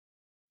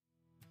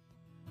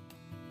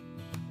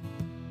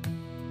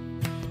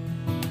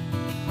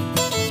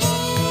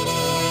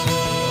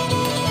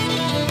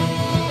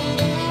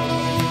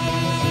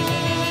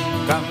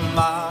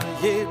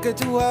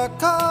to a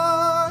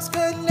cause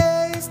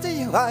place to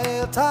you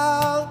I'll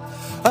tell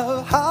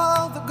of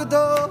how the good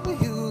old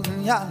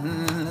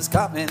union is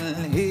coming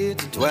here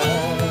to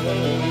dwell.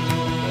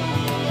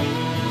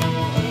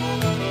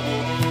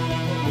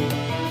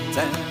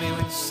 Tell me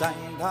which side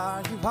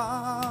are you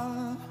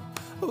on?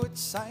 Which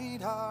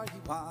side are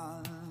you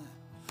on?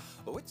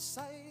 Which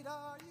side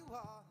are you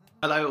on?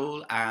 Hello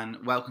all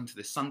and welcome to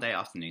this Sunday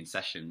afternoon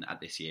session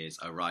at this year's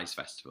Arise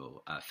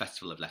Festival, a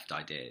Festival of Left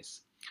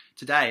Ideas.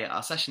 Today,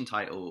 our session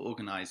title,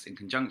 organised in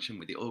conjunction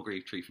with the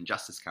Orgreave Truth and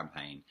Justice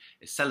campaign,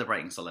 is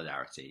Celebrating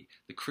Solidarity,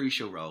 the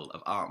crucial role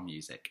of art and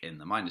music in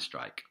the miners'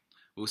 strike.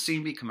 We'll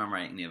soon be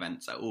commemorating the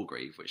events at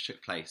Orgreave, which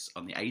took place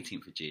on the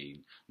 18th of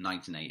June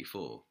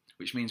 1984,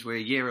 which means we're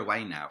a year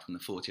away now from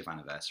the 40th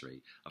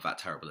anniversary of that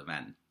terrible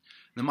event.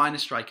 The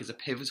miners' strike is a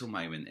pivotal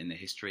moment in the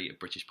history of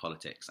British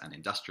politics and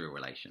industrial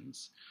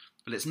relations.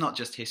 But it's not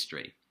just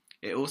history.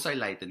 It also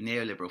laid the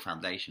neoliberal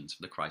foundations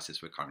for the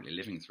crisis we're currently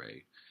living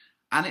through.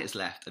 And it has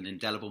left an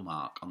indelible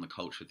mark on the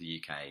culture of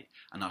the UK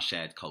and our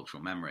shared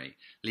cultural memory,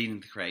 leading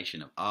to the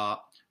creation of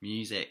art,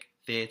 music,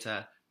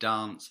 theatre,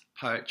 dance,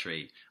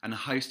 poetry, and a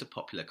host of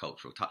popular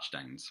cultural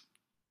touchstones.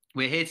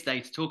 We're here today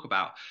to talk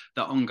about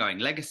the ongoing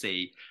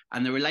legacy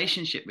and the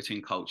relationship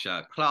between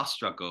culture, class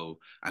struggle,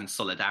 and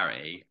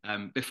solidarity.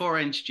 Before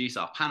I introduce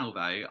our panel,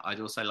 though, I'd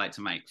also like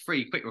to make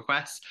 3 quick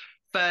requests.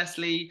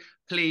 Firstly,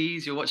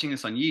 please, you're watching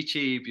this on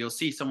YouTube, you'll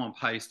see someone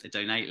post a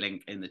donate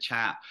link in the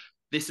chat.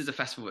 This is a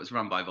festival that's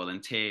run by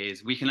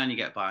volunteers. We can only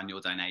get by on your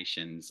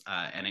donations,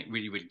 and it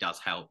really, really does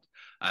help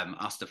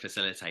us to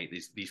facilitate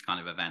these kind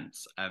of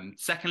events.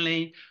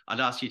 Secondly, I'd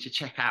ask you to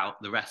check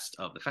out the rest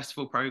of the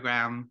festival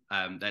programme.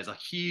 There's a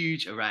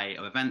huge array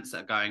of events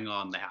that are going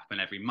on. They happen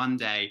every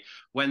Monday,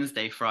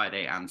 Wednesday,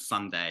 Friday, and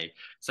Sunday.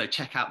 So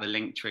check out the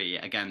link tree.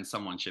 Again,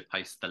 someone should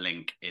post the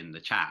link in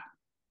the chat.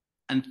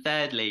 And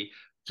thirdly,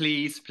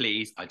 please,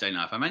 I don't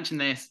know if I mentioned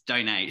this,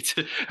 donate.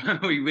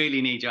 We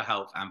really need your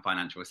help and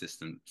financial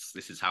assistance.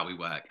 This is how we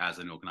work as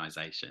an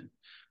organisation.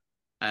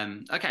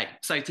 Okay,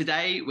 so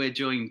today we're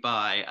joined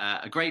by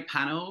a great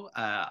panel.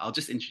 I'll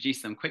just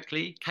introduce them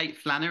quickly. Kate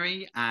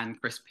Flannery and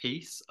Chris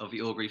Peace of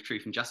the Orgreave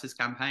Truth and Justice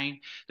campaign,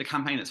 the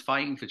campaign that's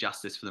fighting for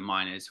justice for the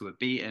miners who were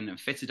beaten and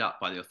fitted up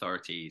by the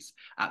authorities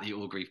at the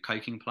Orgreave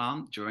coking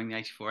plant during the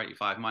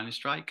 84-85 miners'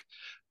 strike.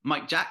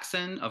 Mike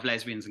Jackson of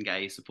Lesbians and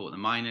Gays Support the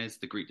Miners,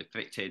 the group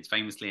depicted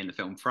famously in the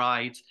film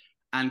Fried,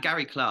 and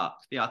Gary Clark,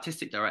 the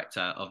artistic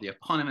director of the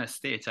eponymous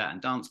theatre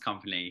and dance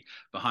company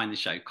behind the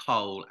show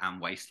Coal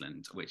and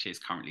Wasteland, which is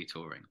currently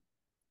touring.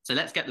 So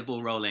let's get the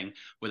ball rolling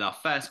with our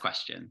first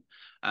question.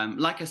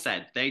 Like I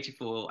said, the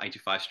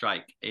 84-85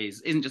 strike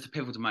isn't just a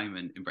pivotal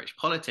moment in British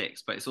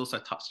politics, but it's also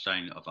a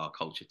touchstone of our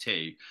culture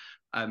too.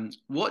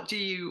 What do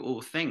you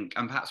all think?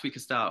 And perhaps we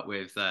could start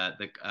with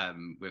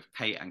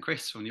Kate and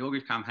Chris from the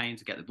Orgreave campaign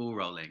to get the ball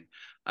rolling.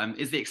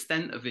 Is the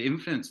extent of the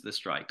influence of the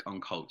strike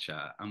on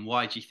culture, and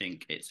why do you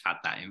think it's had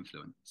that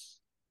influence?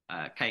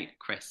 Kate,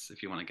 Chris,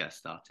 if you want to get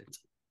started.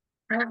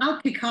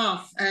 I'll kick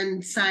off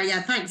and say,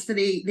 thanks for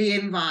the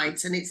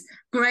invite. And it's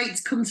great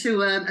to come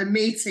to a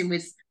meeting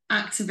with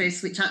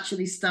activists, which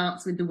actually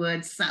starts with the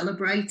word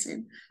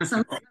celebrating.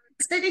 So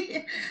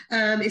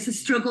it's a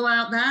struggle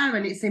out there,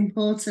 and it's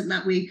important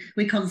that we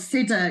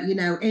consider,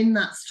 in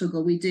that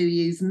struggle, we do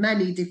use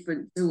many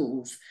different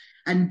tools,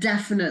 and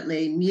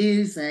definitely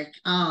music,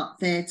 art,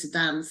 theatre,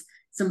 dance,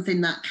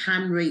 something that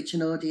can reach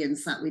an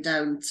audience that we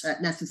don't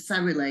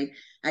necessarily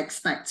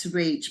expect to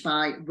reach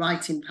by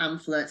writing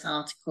pamphlets,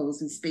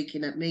 articles, and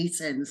speaking at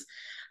meetings.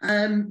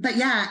 But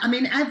yeah, I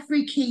mean,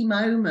 every key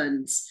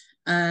moment,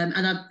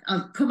 and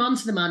I've come on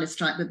to the miners'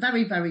 strike, but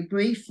very, very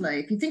briefly,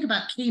 if you think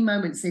about key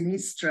moments in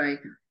history,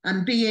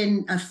 and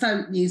being a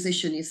folk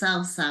musician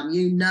yourself, Sam,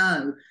 you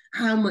know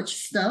how much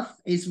stuff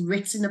is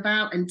written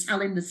about and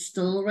telling the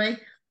story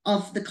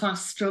of the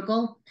class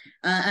struggle.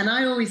 And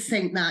I always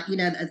think that,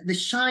 the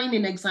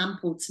shining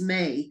example to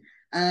me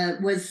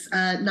was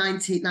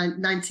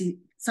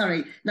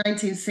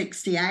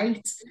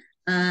 1968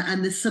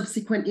 and the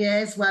subsequent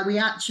years, where we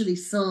actually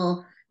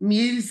saw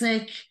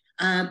music,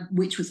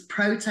 which was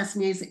protest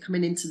music,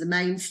 coming into the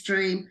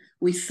mainstream.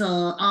 We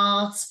saw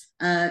art,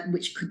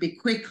 which could be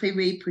quickly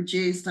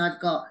reproduced.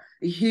 I've got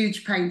a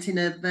huge painting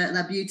of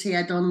La Beauté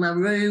et dans la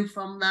Rue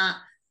from that.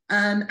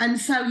 And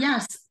so,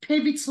 yes,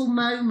 pivotal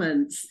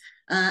moments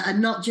are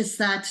not just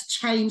there to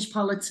change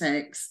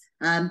politics,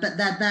 but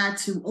they're there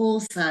to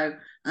also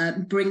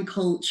bring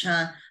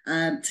culture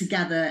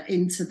together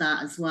into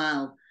that as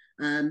well.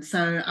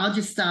 So I'll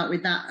just start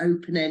with that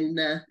opening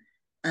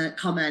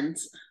comment.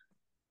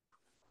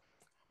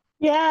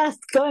 Yeah,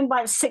 going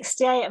back to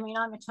 68, I mean,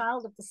 I'm a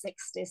child of the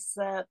 60s,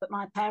 but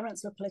my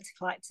parents were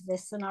political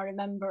activists, and I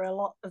remember a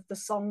lot of the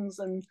songs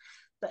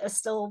that are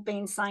still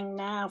being sang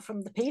now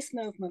from the peace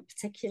movement,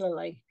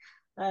 particularly,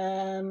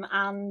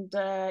 and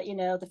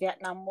the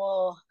Vietnam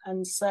War.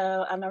 And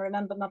I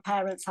remember my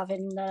parents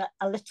having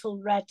a little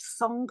red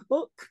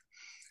songbook.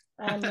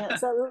 And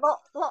so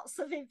lots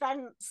of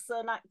events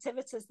and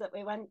activities that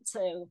we went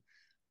to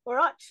were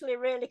actually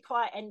really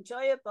quite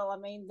enjoyable. I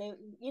mean,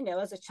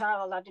 as a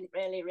child, I didn't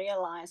really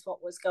realise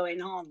what was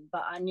going on,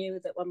 but I knew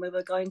that when we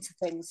were going to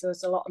things, there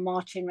was a lot of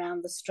marching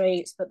around the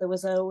streets, but there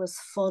was always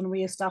fun.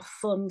 We used to have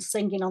fun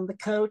singing on the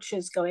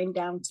coaches going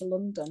down to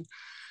London.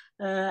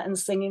 And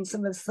singing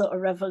some of the sort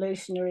of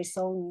revolutionary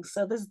songs.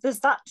 So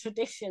there's that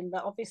tradition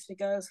that obviously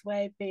goes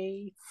way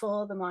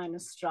before the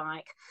miners'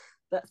 strike,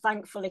 that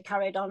thankfully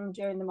carried on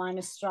during the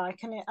miners'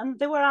 strike, and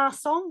they were our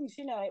songs.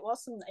 It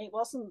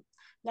wasn't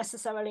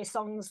necessarily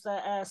songs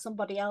that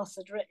somebody else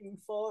had written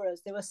for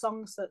us. They were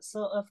songs that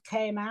sort of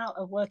came out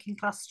of working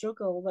class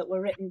struggle, that were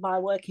written by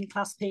working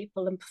class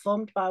people and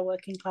performed by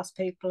working class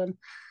people,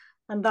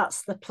 and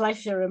that's the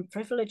pleasure and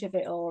privilege of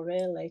it all,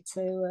 really,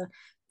 to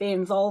be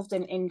involved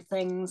in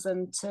things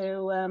and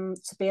to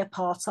be a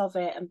part of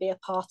it and be a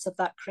part of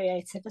that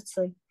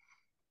creativity.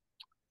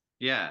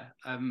 Yeah,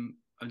 I'm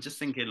just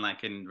thinking,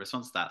 like, in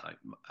response to that, like,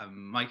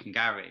 Mike and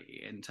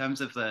Gary, in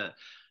terms of the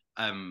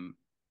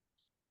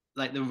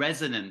like the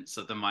resonance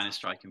of the miners'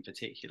 strike in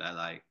particular.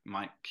 Like,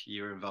 Mike,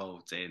 you're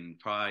involved in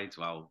Pride,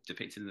 well,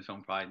 depicted in the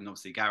film Pride, and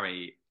obviously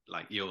Gary,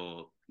 like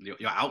your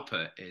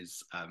output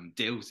is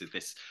deals with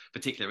this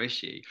particular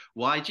issue.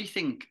 Why do you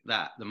think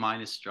that the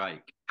miners'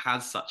 strike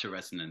has such a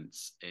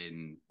resonance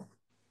in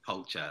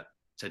culture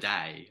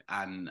today,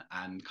 and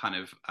kind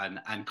of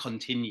and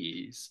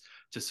continues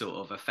to sort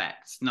of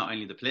affect not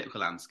only the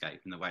political landscape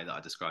in the way that I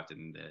described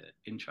in the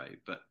intro,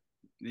 but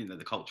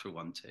the cultural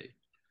one too?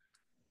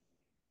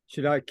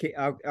 Should I kick?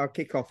 I'll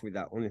kick off with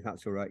that one if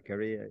that's all right,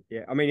 Kerry.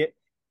 Yeah. I mean,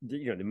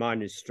 the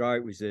miners'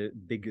 strike was the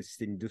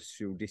biggest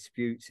industrial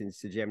dispute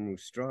since the general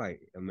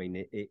strike. I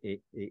mean,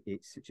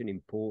 it's such an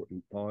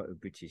important part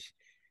of British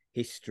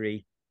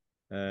history.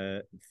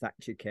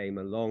 Thatcher came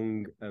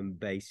along and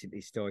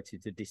basically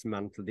started to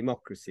dismantle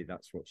democracy.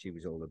 That's what she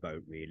was all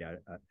about, really.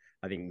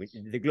 I think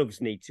the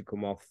gloves need to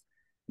come off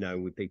now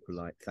with people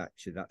like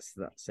Thatcher.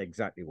 That's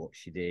exactly what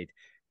she did.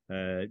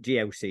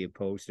 GLC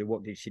opposed her.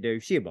 What did she do?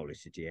 She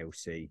abolished the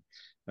GLC.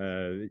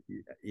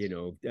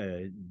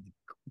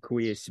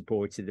 Queers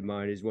supported the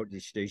miners. What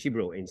did she do? She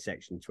brought in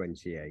Section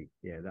 28.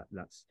 Yeah,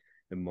 that's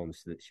the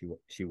monster that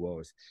she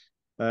was.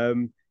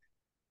 And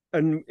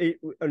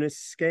on a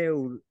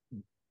scale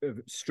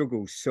of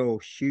struggle so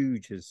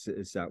huge as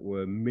that,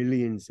 where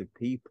millions of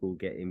people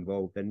get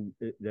involved,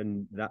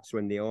 then that's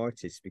when the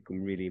artists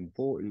become really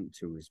important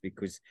to us,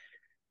 because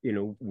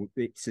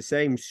it's the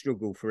same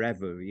struggle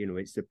forever.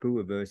 It's the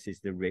poor versus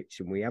the rich,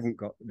 and we haven't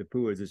got the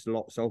poor. There's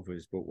lots of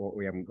us, but what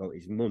we haven't got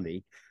is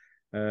money.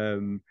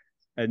 And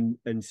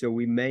so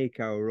we make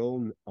our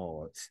own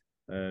art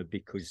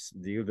because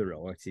the other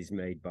art is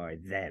made by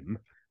them,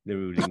 the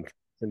ruling class,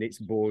 and it's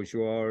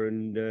bourgeois,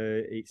 and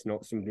it's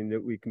not something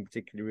that we can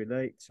particularly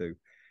relate to.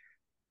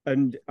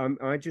 And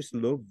I just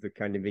love the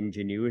kind of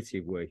ingenuity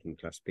of working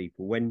class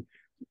people. When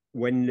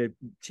the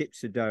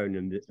chips are down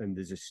and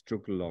there's a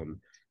struggle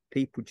on,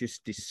 people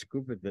just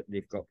discover that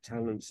they've got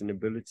talents and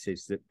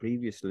abilities that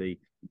previously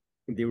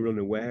they were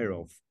unaware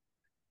of.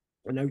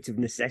 And out of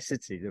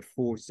necessity, they're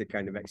forced to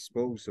kind of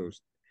expose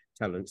those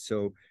talents.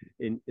 So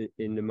in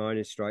the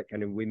miners' strike,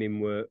 kind of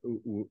women were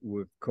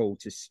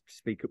called to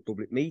speak at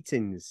public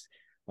meetings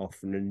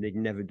often, and they'd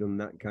never done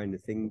that kind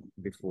of thing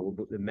before,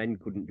 but the men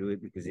couldn't do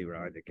it because they were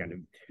either kind of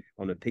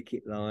on a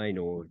picket line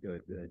or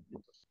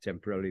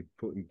temporarily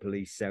put in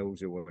police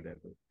cells or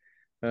whatever.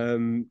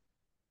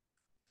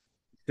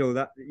 So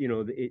that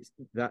it's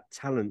that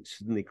talent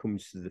suddenly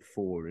comes to the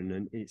fore,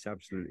 and it's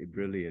absolutely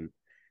brilliant.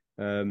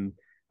 I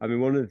mean,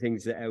 one of the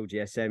things that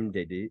LGSM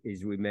did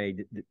is we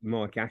made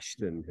Mark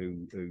Ashton,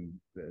 who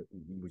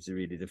was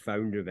really the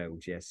founder of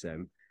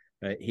LGSM.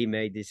 He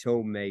made this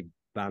homemade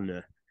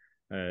banner,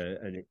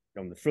 and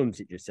on the front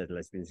it just said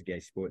 "Lesbians, Gay,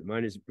 Sport,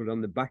 Miners," but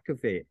on the back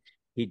of it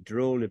he'd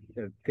drawn a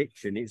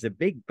picture, and it's a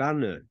big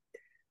banner.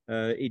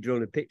 He'd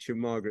drawn a picture of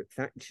Margaret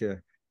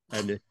Thatcher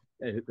and a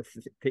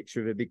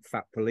picture of a big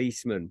fat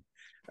policeman,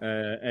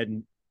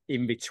 and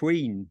in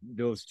between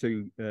those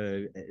two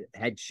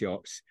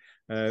headshots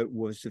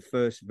was the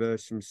first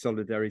verse from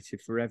Solidarity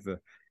Forever.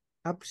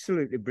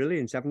 Absolutely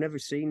brilliant. I've never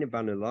seen a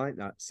banner like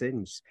that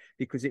since,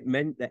 because it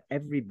meant that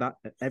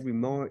every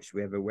march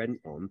we ever went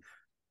on,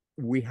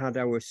 we had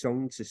our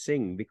song to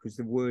sing, because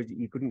the word,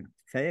 you couldn't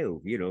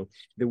fail,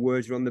 the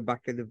words were on the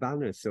back of the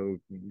banner. So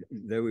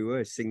there we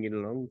were singing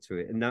along to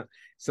it. And that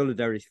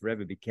Solidarity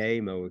Forever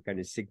became our kind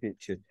of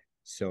signature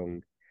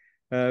song.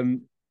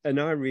 And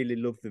I really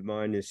love the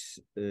miners'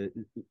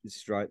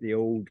 strike, the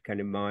old kind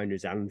of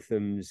miners'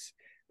 anthems.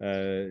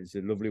 There's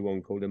a lovely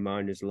one called "A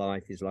Miner's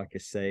Life is Like a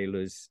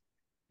Sailor's."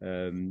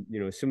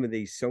 Some of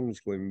these songs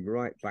going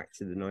right back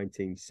to the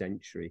 19th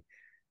century.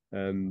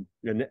 And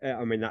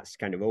I mean, that's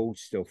kind of old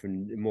stuff,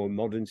 and more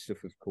modern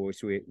stuff, of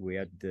course. We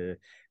had the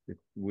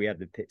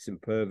Pits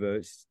and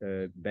Perverts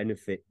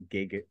benefit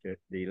gig at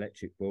the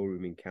Electric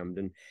Ballroom in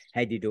Camden,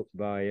 headed up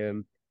by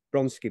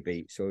Bronski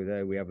Beat. So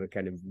there we have a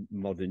kind of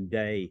modern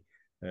day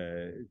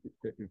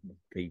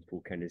people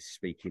kind of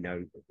speaking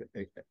out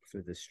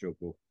for the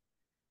struggle.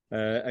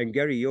 And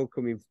Gary, you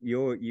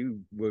were you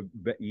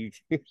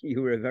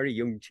were a very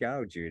young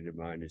child during the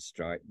miners'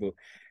 strike, but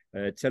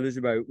tell us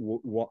about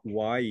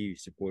why you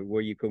support,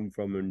 where you come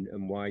from,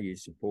 and why you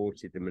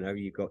supported them, and how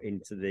you got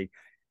into the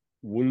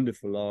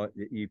wonderful art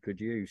that you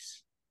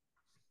produce.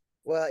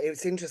 Well,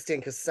 it's interesting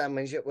because Sam,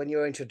 when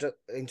you're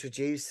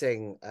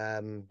introducing,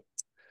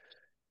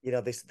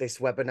 this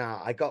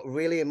webinar, I got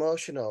really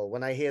emotional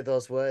when I hear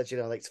those words.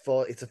 Like it's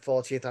the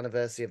 40th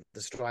anniversary of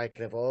the strike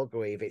and of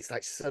Orgreave. It's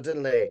like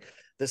suddenly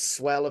the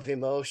swell of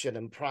emotion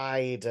and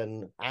pride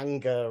and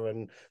anger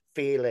and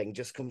feeling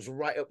just comes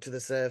right up to the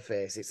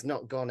surface. It's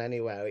not gone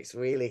anywhere. It's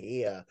really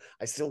here.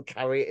 I still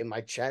carry it in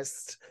my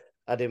chest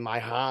and in my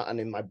heart and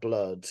in my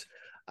blood.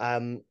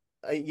 And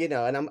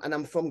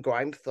I'm from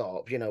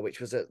Grimethorpe, which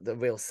was at the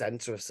real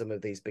centre of some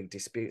of these big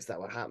disputes that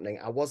were happening.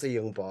 I was a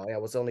young boy. I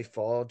was only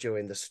 4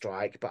 during the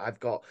strike, but I've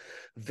got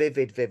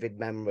vivid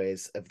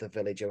memories of the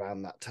village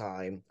around that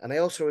time. And I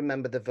also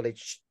remember the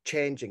village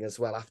changing as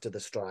well after the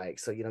strike.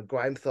 So,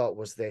 Grimethorpe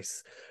was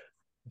this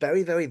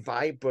very, very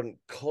vibrant,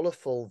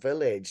 colourful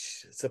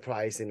village,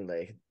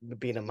 surprisingly,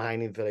 being a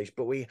mining village.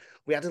 But we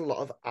had a lot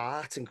of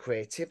art and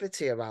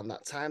creativity around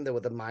that time. There were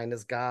the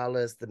miners'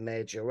 galas, the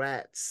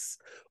majorettes.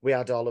 We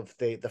had all of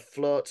the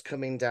floats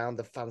coming down,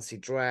 the fancy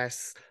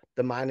dress.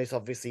 The miners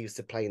obviously used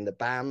to play in the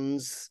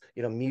bands.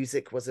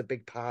 Music was a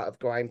big part of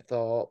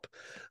Grimethorpe.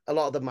 A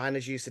lot of the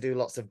miners used to do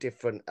lots of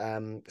different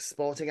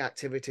sporting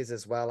activities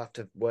as well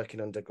after working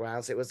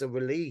underground. So it was a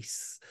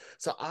release.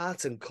 So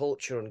art and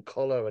culture and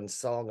colour and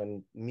song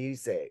and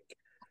music,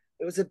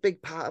 it was a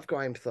big part of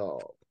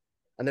Grimethorpe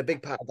and a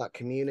big part of that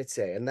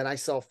community. And then I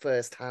saw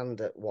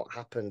firsthand at what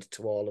happened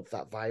to all of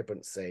that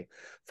vibrancy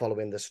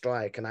following the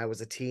strike. And I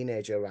was a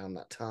teenager around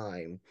that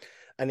time.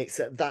 And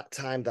it's at that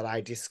time that I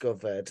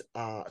discovered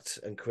art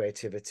and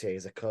creativity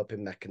as a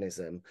coping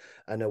mechanism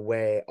and a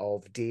way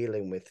of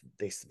dealing with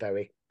this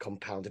very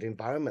compounded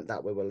environment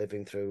that we were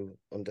living through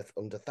under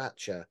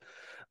Thatcher.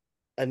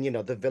 And,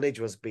 the village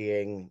was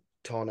being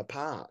torn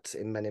apart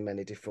in many,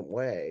 many different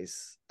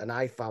ways. And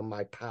I found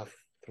my path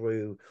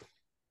through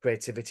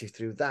creativity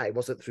through that. It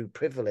wasn't through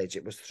privilege.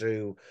 It was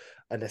through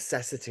a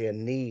necessity, a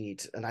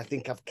need. And I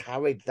think I've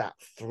carried that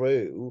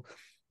through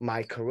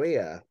my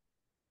career.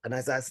 And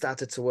as I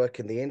started to work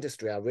in the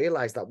industry, I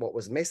realized that what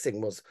was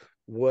missing was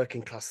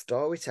working class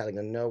storytelling,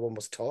 and no one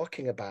was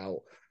talking about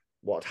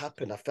what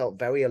happened. I felt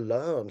very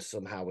alone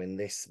somehow in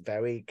this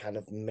very kind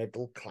of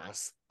middle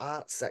class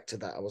art sector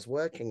that I was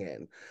working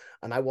in.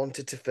 And I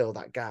wanted to fill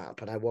that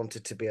gap, and I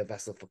wanted to be a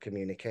vessel for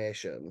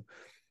communication.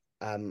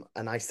 And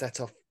I set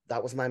off,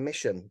 that was my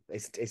mission,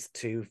 is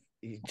to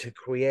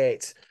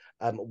create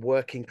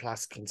working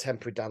class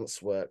contemporary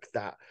dance work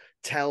that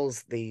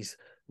tells these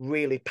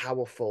really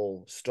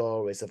powerful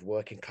stories of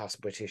working class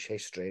British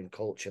history and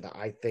culture that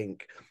I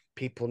think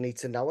people need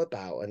to know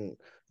about. And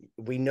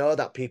we know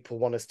that people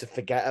want us to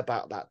forget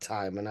about that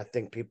time. And I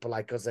think people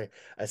like us are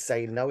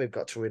saying, no, we've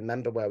got to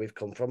remember where we've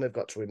come from. We've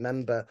got to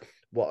remember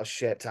what has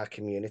shaped our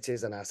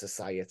communities and our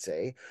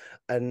society,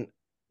 and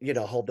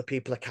hold the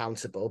people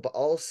accountable, but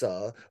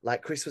also,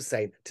 like Chris was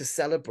saying, to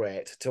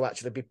celebrate, to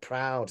actually be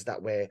proud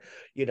that we're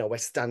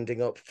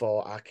standing up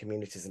for our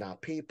communities and our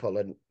people.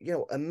 And,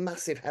 a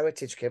massive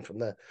heritage came from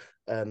the,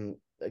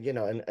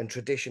 and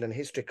tradition and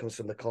history comes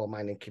from the coal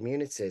mining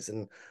communities.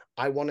 And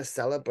I want to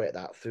celebrate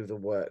that through the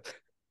work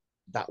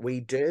that we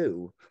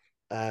do.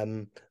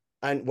 And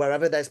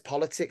wherever there's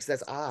politics,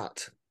 there's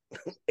art,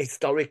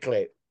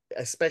 historically,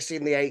 especially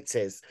in the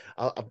 80s.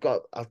 I've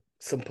got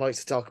some points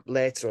to talk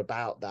later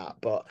about that,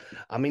 but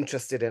I'm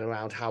interested in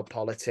around how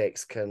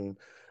politics can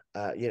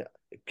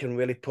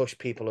really push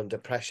people under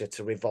pressure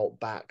to revolt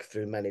back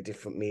through many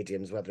different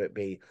mediums, whether it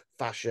be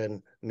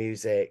fashion,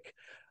 music,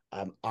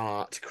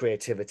 art,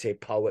 creativity,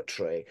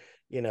 poetry.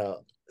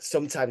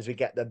 Sometimes we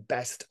get the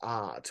best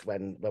art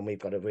when we've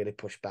got to really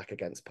push back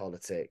against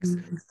politics.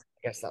 Mm-hmm.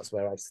 I guess that's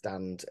where I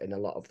stand in a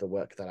lot of the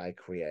work that I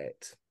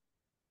create.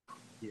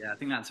 Yeah, I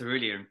think that's a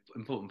really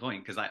important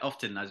point, because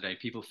often, I don't know,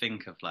 people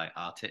think of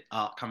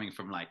art coming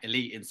from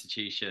elite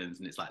institutions,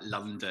 and it's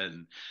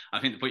London. I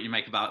think the point you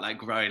make about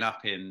growing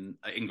up in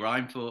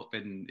Grimethorpe,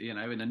 in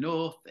the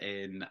north,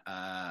 in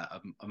a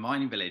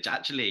mining village,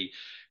 actually,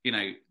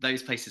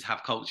 those places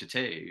have culture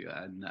too,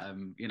 and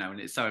and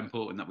it's so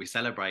important that we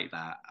celebrate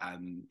that,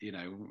 and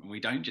we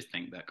don't just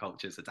think that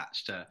culture is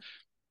attached to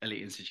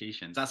elite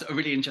institutions. That's a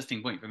really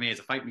interesting point for me as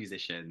a folk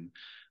musician.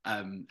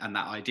 And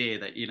that idea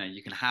that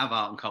you can have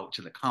art and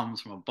culture that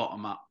comes from a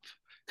bottom-up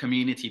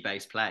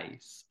community-based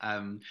place.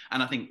 And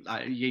I think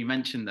you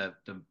mentioned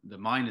the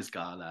Miners'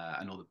 Gala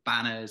and all the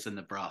banners and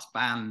the brass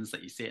bands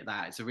that you see at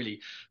that. It's a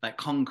really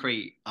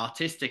concrete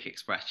artistic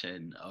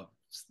expression of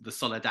the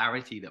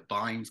solidarity that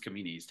binds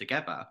communities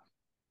together,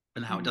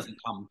 and how it doesn't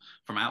come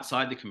from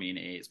outside the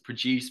community. It's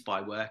produced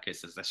by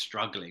workers as they're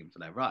struggling for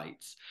their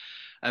rights.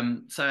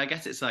 So I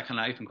guess it's a kind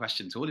of open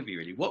question to all of you,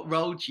 really. What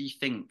role do you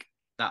think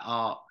that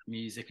art,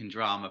 music and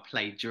drama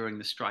played during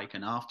the strike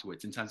and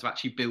afterwards in terms of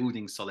actually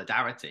building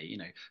solidarity,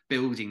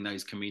 building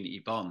those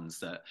community bonds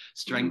that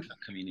strengthen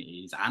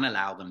communities and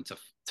allow them to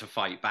to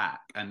fight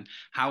back, and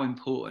how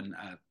important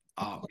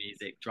art,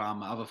 music,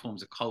 drama, other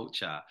forms of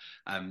culture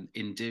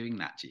in doing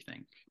that, do you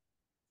think?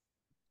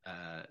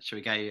 Shall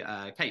we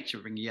go, Kate, shall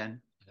we bring you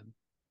in?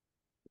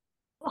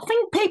 I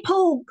think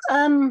people,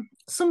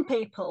 some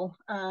people,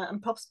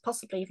 and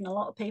possibly even a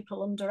lot of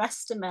people,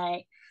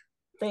 underestimate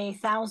the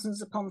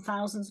thousands upon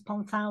thousands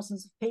upon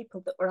thousands of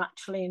people that were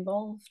actually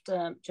involved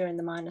during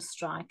the miners'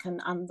 strike,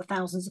 and the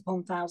thousands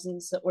upon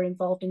thousands that were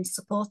involved in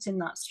supporting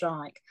that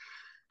strike.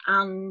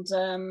 And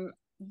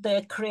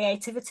the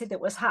creativity that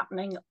was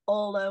happening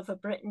all over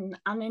Britain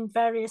and in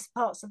various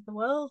parts of the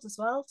world as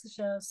well to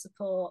show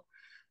support.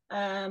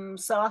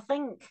 So I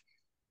think,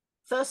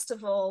 first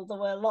of all, there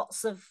were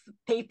lots of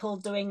people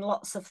doing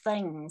lots of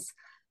things,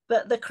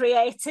 but the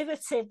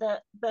creativity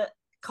that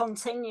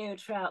continued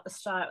throughout the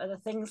strike were the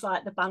things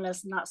like the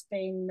banners, and that's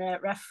been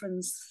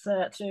referenced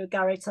through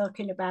Gary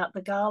talking about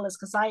the galas,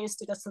 because I used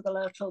to go to the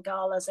local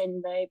galas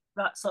in the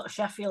sort of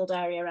Sheffield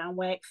area around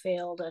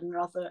Wakefield and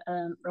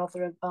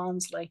Rotherham,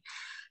 Barnsley,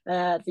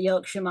 the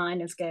Yorkshire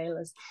Miners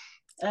galas.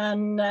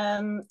 And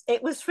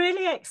it was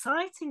really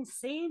exciting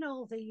seeing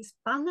all these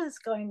banners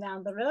going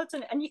down the road,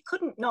 and you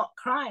couldn't not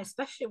cry,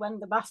 especially when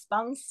the brass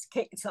bands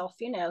kicked off,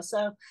 you know.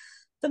 So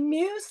the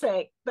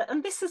music,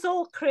 and this is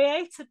all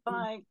created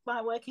by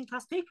working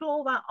class people,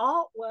 all that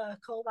artwork,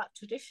 all that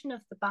tradition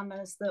of the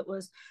banners that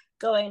was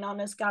going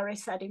on, as Gary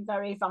said, in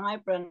very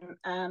vibrant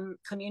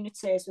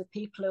communities with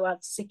people who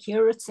had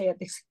security,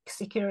 the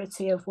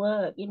security of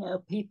work. You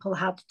know, people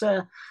had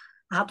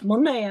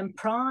money and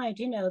pride,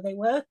 you know, they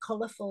were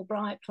colourful,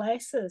 bright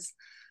places.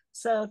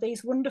 So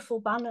these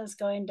wonderful banners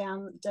going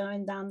down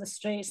the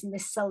streets and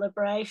this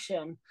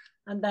celebration.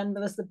 And then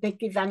there was the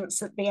big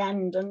events at the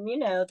end, and, you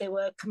know, they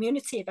were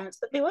community events,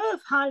 but they were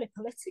highly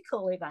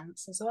political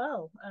events as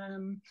well.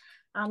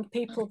 And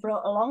people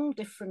brought along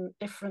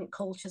different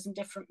cultures and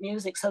different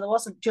music. So there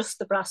wasn't just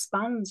the brass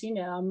bands, you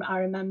know. I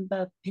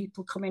remember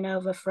people coming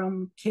over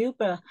from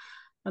Cuba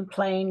and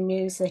playing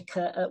music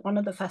at one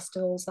of the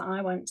festivals that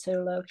I went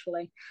to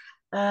locally.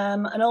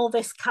 And all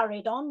this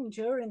carried on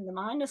during the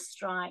miners'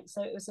 strike.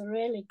 So it was a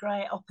really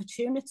great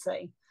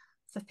opportunity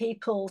for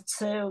people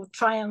to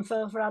triumph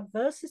over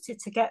adversity,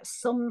 to get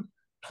some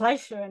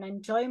pleasure and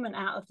enjoyment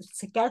out of the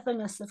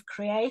togetherness of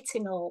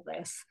creating all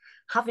this,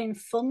 having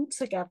fun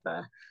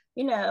together,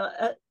 you know,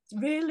 at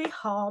really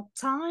hard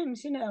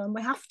times, you know, and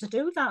we have to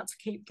do that to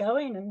keep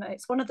going. And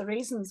it's one of the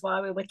reasons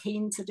why we were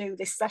keen to do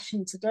this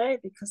session today,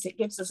 because it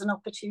gives us an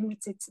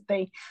opportunity to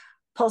be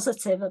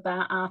positive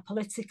about our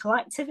political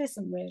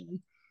activism,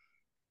 really.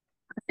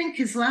 I think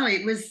as well,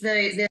 it was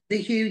the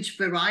huge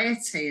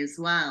variety as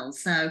well.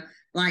 So,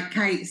 like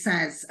Kate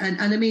says, and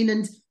I mean,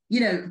 and you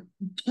know,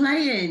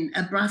 playing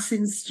a brass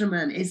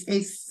instrument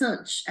is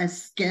such a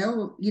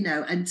skill, you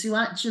know, and to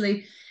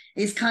actually,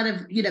 it's kind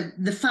of, you know,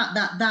 the fact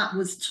that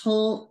was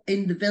taught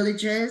in the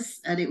villages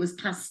and it was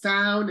passed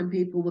down and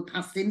people were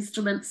passed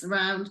instruments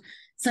around.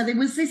 So there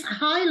was this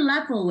high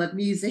level of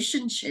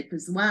musicianship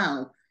as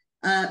well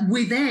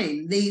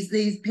within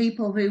these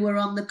people who were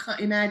on the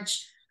cutting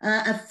edge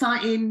of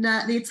fighting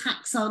the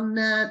attacks on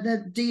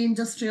the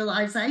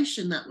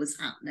deindustrialization that was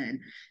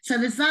happening. So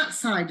there's that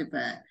side of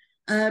it.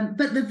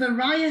 But the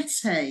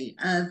variety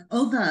of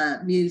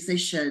other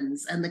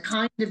musicians and the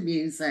kind of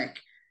music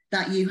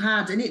that you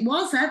had, and it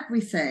was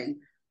everything.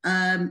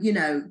 You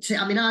know,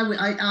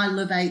 I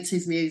love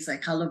 80s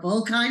music. I love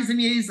all kinds of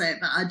music,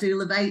 but I do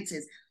love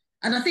 80s.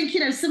 And I think, you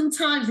know,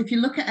 sometimes if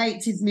you look at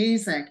 80s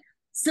music,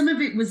 some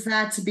of it was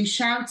there to be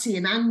shouty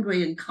and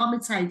angry and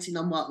commentating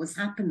on what was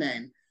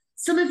happening.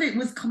 Some of it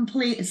was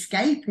complete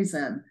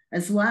escapism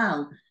as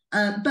well.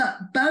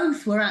 But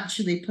both were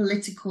actually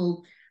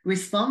political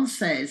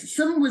responses.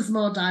 Some was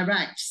more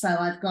direct. So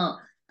I've got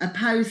a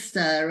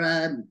poster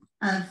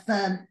of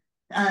the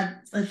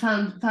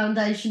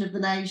Foundation of the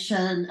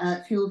Nation,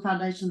 Fuel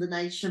Foundation of the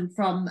Nation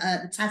from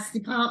the Test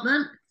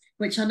Department,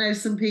 which I know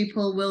some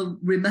people will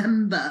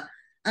remember.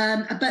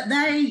 But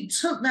they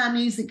took their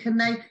music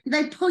and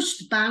they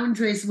pushed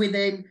boundaries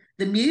within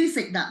the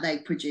music that they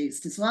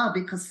produced as well,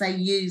 because they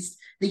used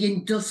the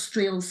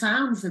industrial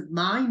sounds of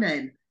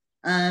mining.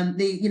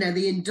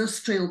 The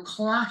industrial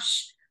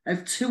clash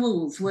of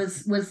tools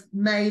was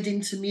made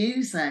into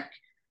music.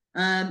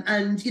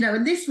 And, you know,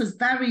 and this was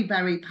very,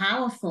 very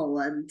powerful.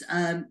 And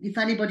if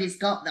anybody's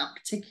got that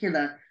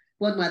particular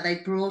one where they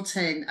brought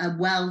in a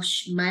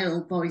Welsh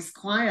male voice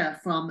choir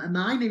from a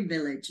mining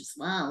village as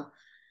well.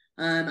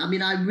 I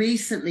mean, I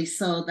recently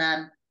saw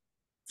them a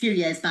few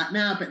years back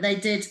now, but they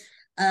did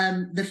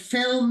the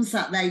films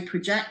that they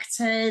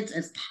projected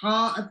as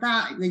part of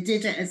that. They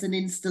did it as an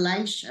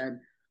installation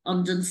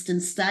on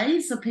Dunstan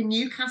Stays up in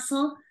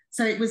Newcastle.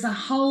 So it was a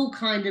whole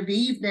kind of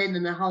evening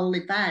and a whole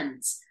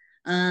event.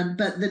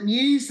 But the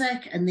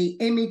music and the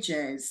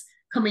images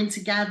coming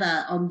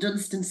together on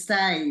Dunstan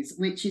Stays,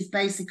 which is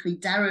basically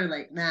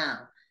derelict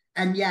now.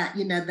 And yet,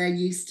 you know, there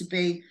used to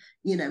be,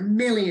 you know,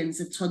 millions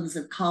of tons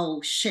of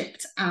coal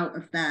shipped out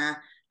of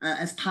there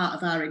as part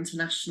of our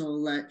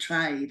international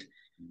trade.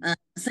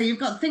 So you've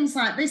got things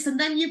like this, and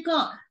then you've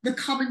got the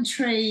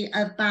commentary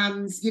of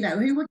bands,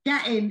 who were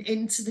getting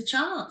into the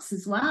charts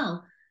as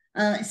well.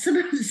 Some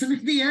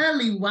of the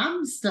early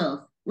Wham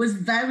stuff was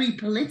very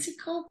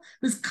political,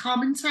 was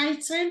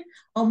commentating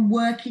on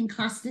working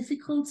class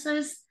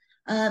difficulties.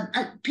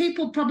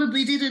 People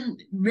probably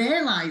didn't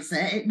realise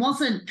it. It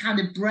wasn't kind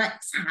of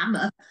Brett's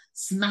hammer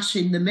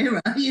smashing the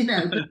mirror, but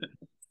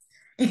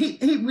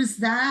it was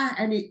there,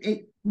 and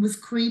it was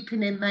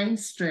creeping in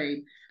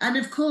mainstream. And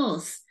of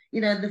course,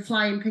 the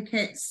Flying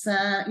Pickets,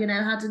 had a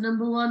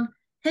 #1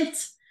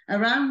 hit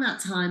around that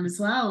time as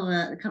well.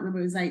 I can't remember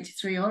if it was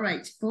 83 or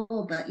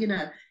 84, but,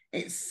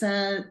 it's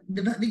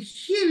the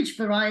huge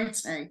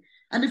variety.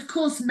 And of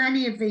course,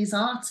 many of these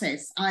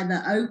artists,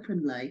 either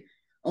openly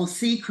or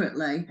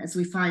secretly, as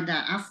we find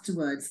out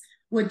afterwards,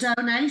 were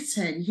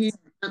donating huge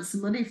amounts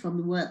of money from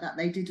the work that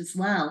they did as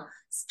well,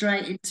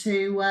 straight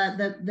into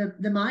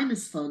the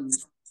miners'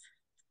 funds.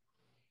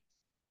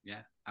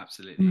 Yeah,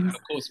 absolutely. Mm.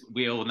 Of course,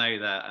 we all know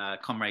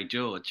that Comrade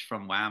George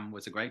from Wham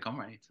was a great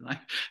comrade.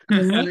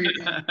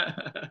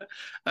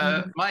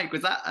 Mike,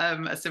 was that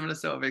a similar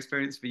sort of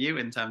experience for you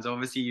in terms of,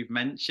 obviously you've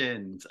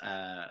mentioned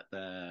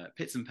the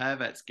Pits and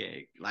Perverts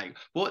gig. Like,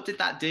 what did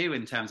that do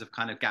in terms of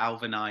kind of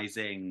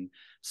galvanizing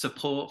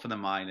support for the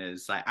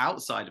miners, like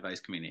outside of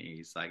those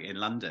communities, like in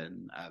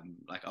London,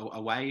 like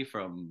away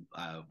from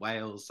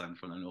Wales and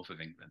from the north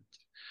of England?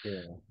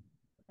 Yeah.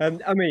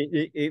 I mean,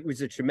 it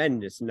was a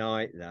tremendous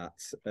night. That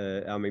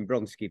I mean,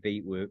 Bronski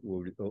Beat were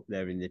up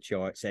there in the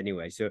charts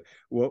anyway. So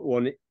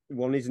one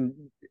isn't,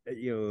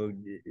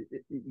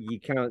 you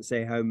can't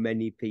say how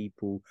many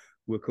people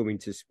were coming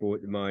to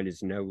support the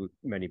miners and how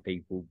many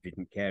people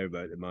didn't care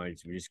about the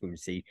miners. We're just going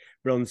to see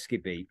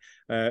Bronski Beat,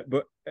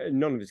 but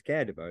none of us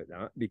cared about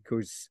that,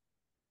 because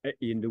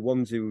the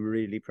ones who were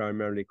really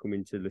primarily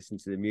coming to listen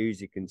to the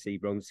music and see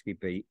Bronski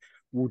Beat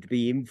would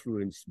be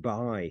influenced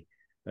by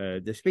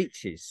the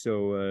speeches.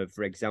 So,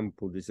 for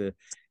example, there's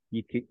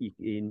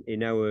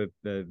in our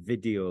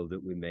video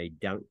that we made,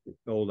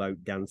 All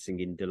Out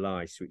Dancing in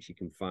Delice, which you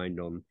can find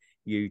on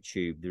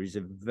YouTube. There is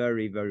a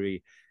very,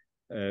 very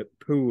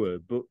poor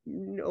but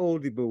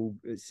audible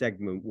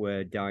segment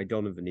where Di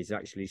Donovan is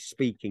actually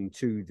speaking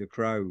to the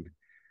crowd,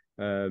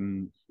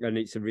 and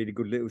it's a really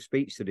good little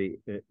speech that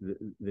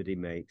he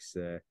makes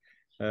there.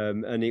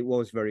 And it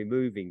was very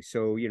moving.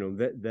 So,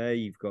 there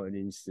you've got an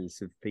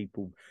instance of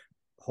people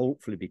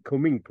hopefully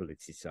becoming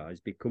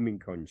politicized, becoming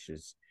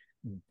conscious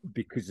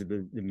because of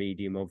the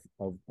medium of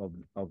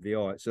the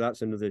art. So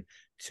that's another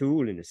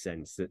tool, in a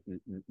sense, that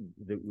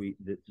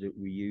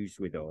we use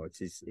with art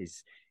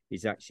is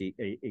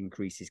actually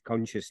increases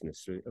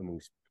consciousness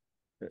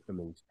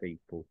amongst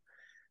people.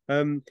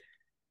 And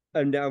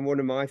one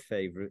of my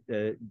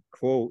favorite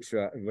quotes,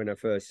 when I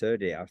first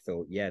heard it, I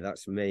thought, yeah,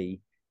 that's me.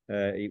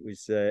 It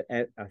was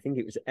I think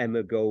it was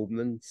Emma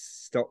Goldman.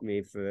 Stop me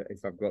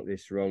if I've got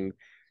this wrong.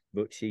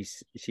 But she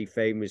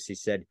famously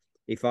said,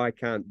 "If I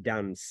can't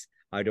dance,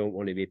 I don't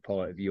want to be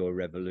part of your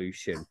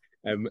revolution."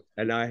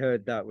 And I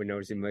heard that when I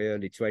was in my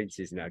early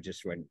 20s, and I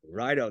just went,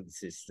 right on,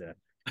 sister.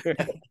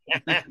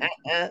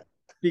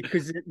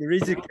 Because there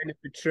is a kind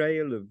of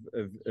betrayal of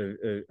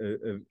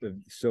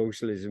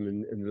socialism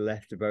and the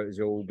left about us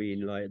all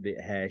being like a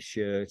bit hair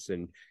shirts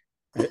and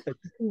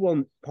we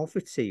want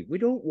poverty. We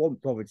don't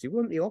want poverty. We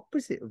want the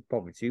opposite of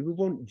poverty. We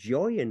want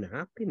joy and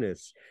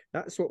happiness.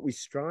 That's what we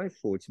strive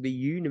for, to be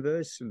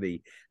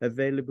universally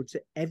available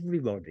to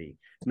everybody,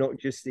 not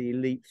just the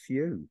elite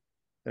few.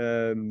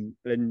 And,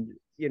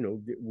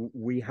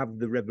 we have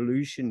the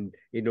revolution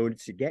in order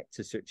to get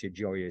to such a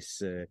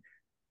joyous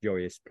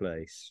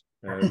place.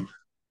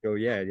 So,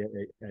 yeah,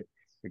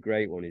 a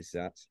great one is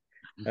that.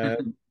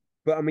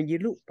 But I mean, you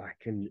look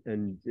back and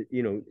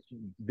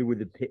there were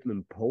the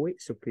Pitman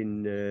Poets up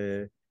in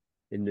the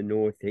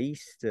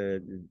Northeast.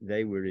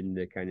 They were in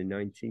the kind of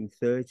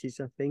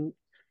 1930s, I think.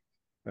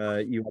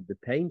 You had the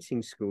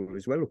painting school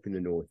as well up in the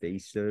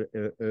Northeast,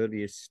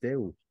 earlier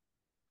still.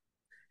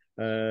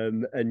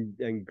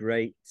 And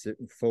great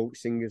folk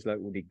singers like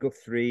Woody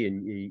Guthrie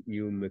and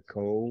Ewan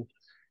McCall.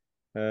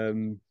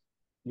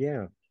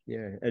 Yeah.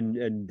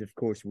 And of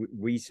course,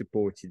 we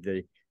supported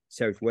the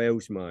South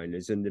Wales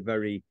miners, and the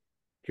very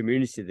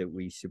community that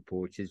we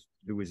supported,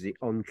 there was the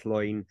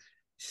Ontloyn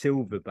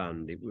Silver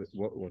Band. It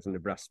wasn't a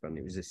brass band,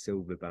 it was a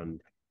silver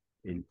band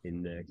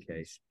in their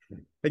case.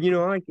 And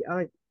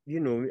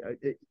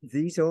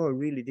these are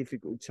really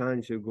difficult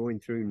times we're going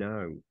through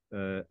now,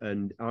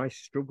 and I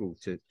struggle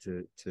to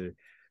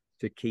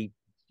keep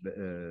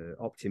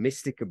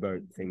optimistic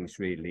about things,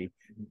 really.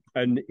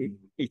 And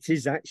it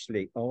is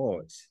actually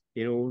art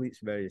in all its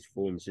various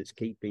forms that's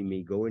keeping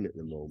me going at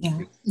the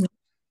moment.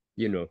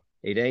 Yeah.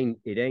 It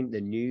ain't the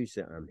news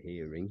that I'm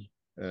hearing.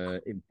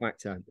 In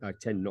fact, I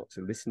tend not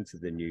to listen to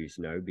the news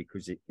now,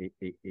 because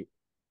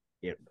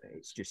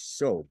it's just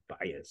so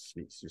biased.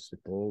 It's just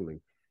appalling.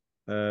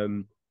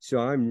 So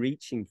I'm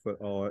reaching for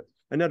art,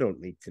 and I don't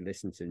need to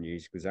listen to the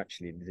news, because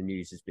actually the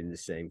news has been the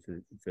same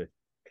for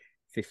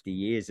 50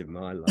 years of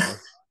my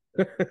life.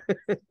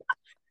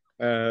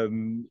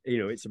 You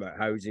know, it's about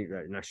housing,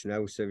 about national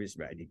health service,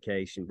 about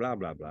education, blah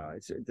blah blah.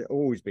 It's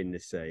always been the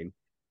same.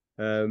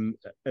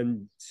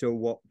 And so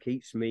what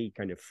keeps me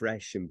kind of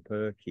fresh and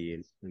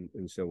perky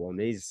and so on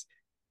is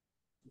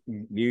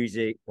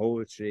music,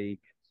 poetry,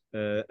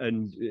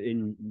 and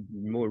in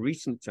more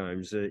recent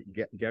times,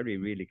 Gary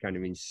really kind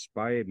of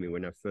inspired me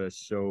when I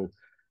first saw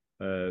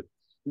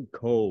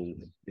Cole,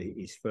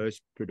 his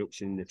first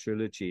production in the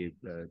trilogy,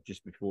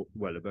 just before,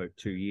 well, about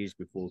 2 years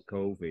before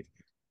COVID.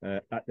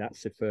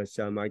 That's the first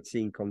time I'd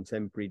seen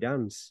contemporary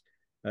dance,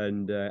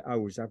 and I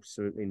was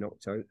absolutely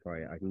knocked out by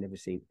it. I'd never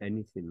seen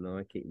anything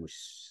like it. It was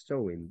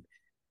so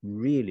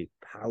really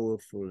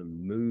powerful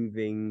and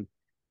moving.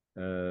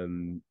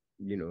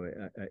 You know,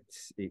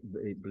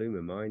 it blew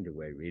my mind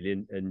away,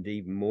 really, and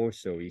even more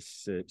so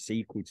his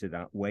sequel to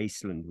that,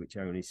 Wasteland, which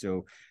I only saw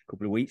a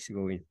couple of weeks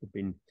ago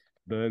in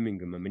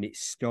Birmingham. I mean, it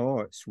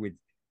starts with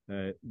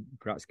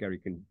perhaps Gary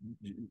can.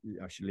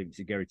 I should leave it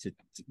to Gary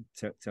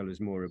to tell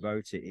us more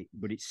about it.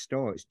 But it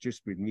starts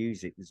just with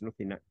music. There's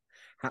nothing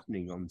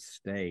happening on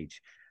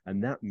stage,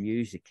 and that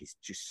music is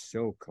just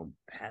so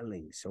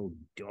compelling, so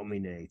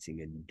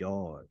dominating and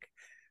dark.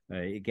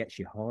 It gets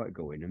your heart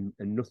going,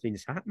 and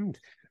nothing's happened.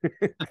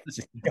 It's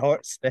a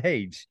dark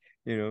stage,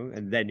 you know,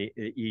 and then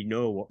you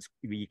know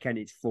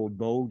it's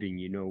foreboding,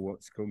 you know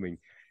what's coming.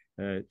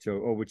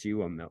 So over to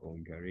you on that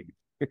one, Gary.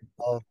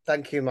 Oh,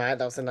 thank you, Mike.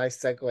 That was a nice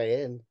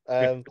segue in.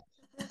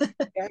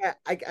 Yeah,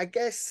 I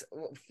guess,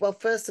 well,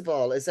 first of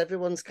all, as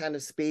everyone's kind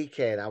of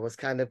speaking, I was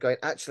kind of going,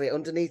 actually,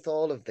 underneath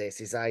all of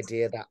this is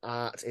idea that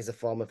art is a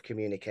form of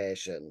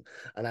communication.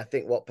 And I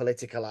think what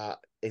political art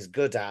is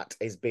good at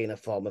is being a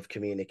form of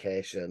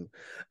communication.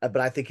 But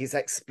I think it's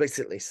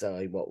explicitly so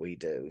in what we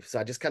do. So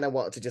I just kind of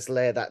wanted to just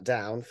lay that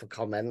down for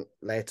comment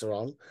later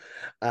on.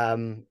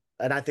 And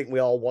I think we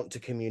all want to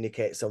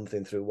communicate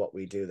something through what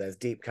we do. There's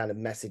deep kind of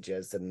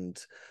messages and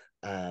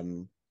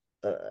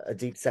a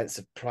deep sense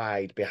of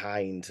pride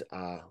behind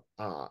our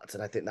art.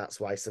 And I think that's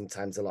why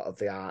sometimes a lot of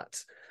the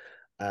art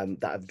that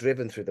have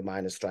driven through the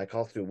miners' strike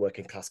or through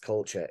working class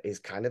culture is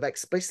kind of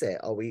explicit,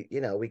 or we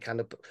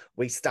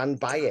stand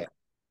by it.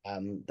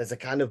 There's a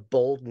kind of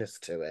boldness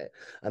to it.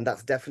 And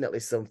that's definitely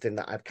something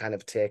that I've kind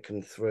of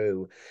taken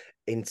through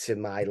into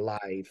my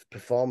live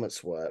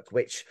performance work,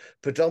 which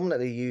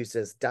predominantly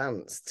uses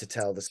dance to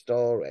tell the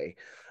story.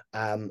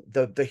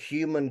 The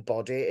human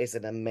body is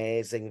an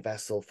amazing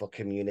vessel for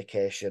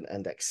communication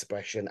and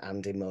expression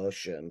and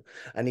emotion.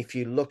 And if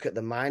you look at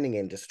the mining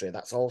industry,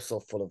 that's also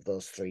full of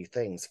those three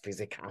things: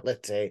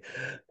 physicality,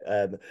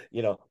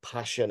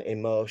 passion,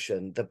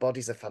 emotion. The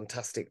body's a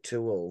fantastic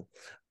tool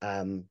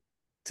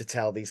to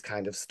tell these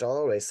kind of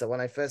stories. So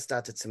when I first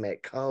started to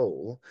make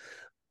Cole,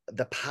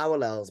 the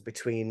parallels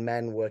between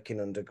men working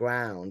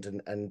underground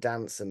and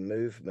dance and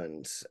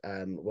movement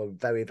were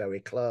very, very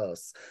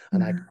close.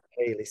 And I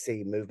clearly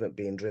see movement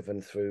being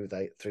driven through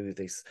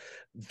this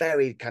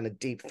very kind of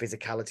deep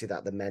physicality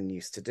that the men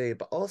used to do,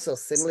 but also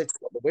similar to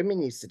what the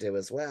women used to do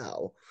as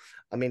well.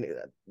 I mean,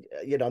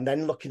 and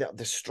then looking at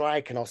the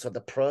strike and also the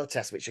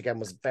protest, which again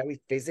was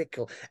very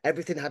physical.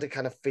 Everything had a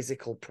kind of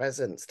physical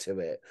presence to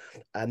it.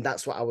 And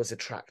that's what I was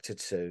attracted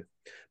to.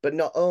 But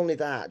not only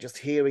that, just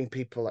hearing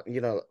people,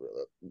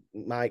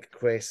 Mike,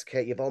 Chris,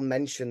 Kate, you've all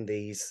mentioned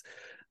these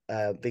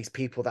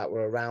people that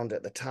were around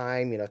at the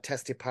time,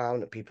 Testy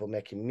Pound, people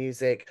making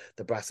music,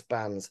 the brass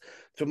bands.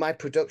 Through my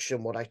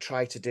production, what I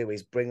try to do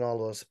is bring all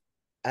those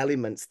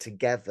elements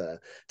together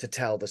to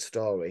tell the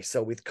story.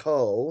 So with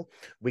Cole,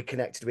 we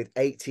connected with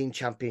 18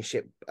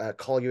 championship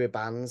colliery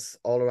bands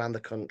all around the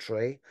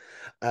country.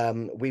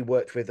 We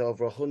worked with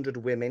over 100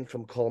 women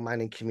from coal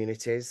mining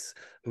communities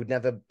who'd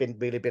never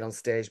really been on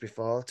stage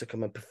before to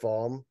come and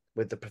perform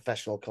with the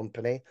professional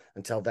company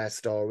and tell their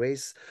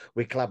stories.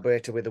 We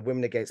collaborated with the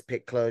Women Against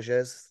Pit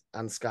Closures,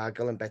 Anne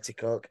Scargill and Betty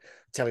Cook,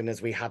 telling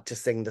us we had to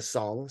sing the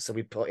song, so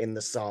we put in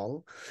the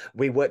song.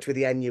 We worked with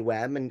the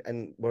NUM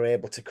and were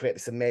able to create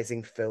this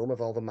amazing film of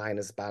all the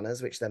miners'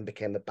 banners, which then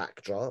became the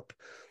backdrop.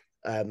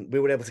 We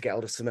were able to get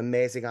hold of some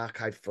amazing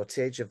archive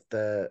footage of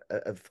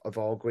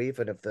Orgreave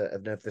and of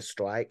the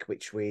strike,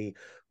 which we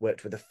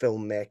worked with a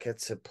filmmaker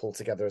to pull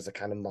together as a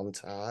kind of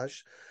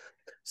montage.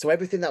 So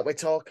everything that we're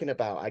talking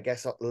about, I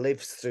guess,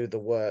 lives through the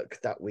work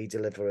that we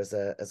deliver as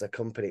a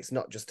company. It's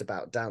not just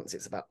about dance;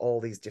 it's about all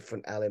these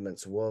different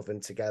elements woven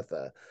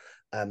together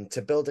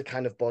to build a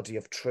kind of body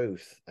of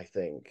truth, I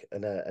think,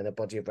 and a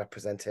body of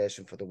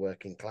representation for the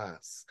working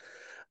class.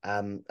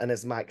 And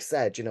as Mike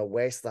said,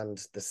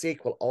 Wasteland, the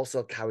sequel,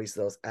 also carries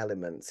those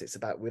elements. It's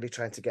about really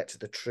trying to get to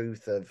the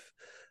truth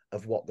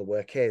of what the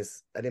work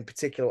is, and in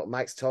particular, what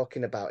Mike's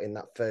talking about in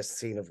that first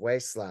scene of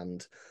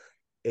Wasteland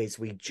is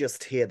we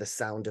just hear the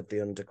sound of the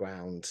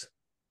underground.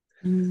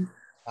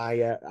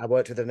 I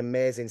worked with an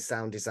amazing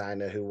sound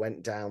designer who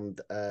went down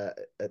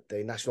at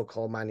the National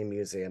Coal Mining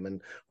Museum and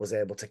was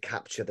able to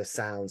capture the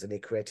sounds, and he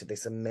created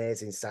this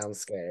amazing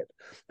soundscape.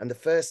 And the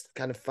first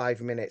kind of 5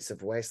 minutes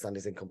of Wasteland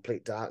is in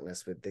complete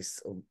darkness with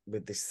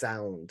this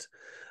sound.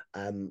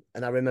 And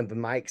I remember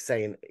Mike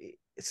saying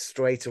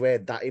straight away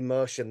that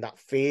emotion, that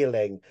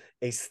feeling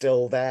is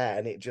still there,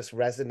 and it just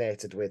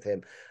resonated with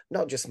him.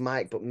 Not just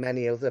Mike, but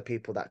many other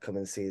people that come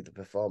and see the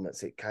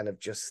performance. It kind of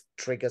just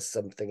triggers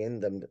something in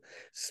them.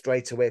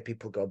 Straight away,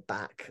 people go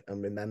back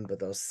and remember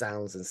those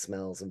sounds and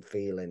smells and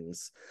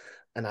feelings.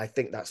 And I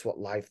think that's what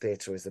live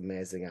theatre is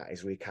amazing at,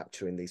 is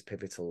recapturing these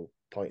pivotal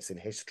points in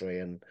history.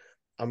 And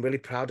I'm really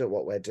proud of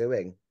what we're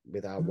doing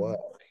with our work.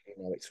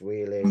 You know, it's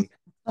really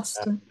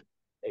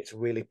it's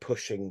really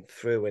pushing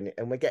through,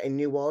 and we're getting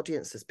new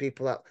audiences.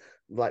 People that,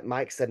 like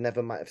Mike said,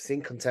 never might have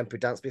seen contemporary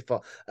dance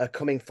before, are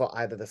coming for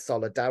either the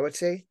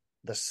solidarity,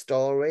 the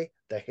story,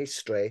 the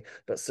history,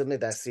 but suddenly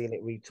they're seeing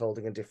it retold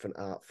in a different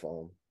art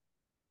form.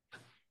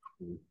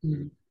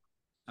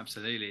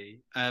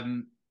 Absolutely.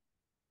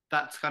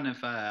 That's kind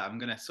of I'm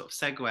going to sort of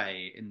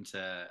segue into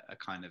a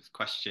kind of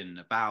question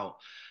about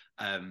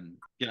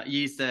you know,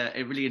 used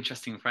a really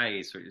interesting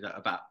phrase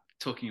about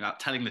talking about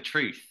telling the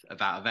truth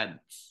about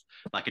events,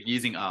 like, and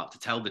using art to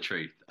tell the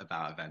truth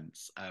about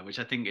events, which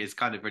I think is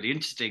kind of really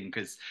interesting,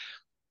 because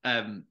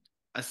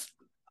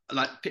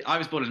like, I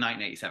was born in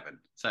 1987,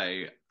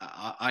 so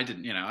I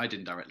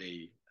didn't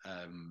directly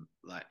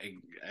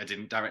I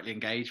didn't directly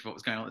engage with what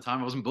was going on at the time.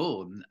 I wasn't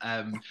born,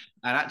 and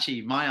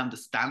actually my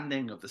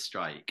understanding of the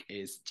strike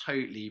is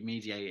totally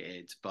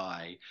mediated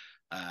by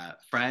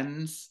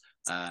friends,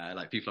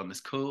 like people on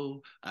this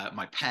call,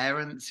 my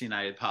parents, you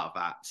know, part of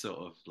that sort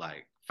of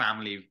like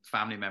family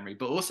memory,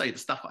 but also the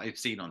stuff I've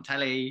seen on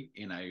telly,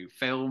 you know,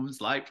 films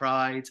like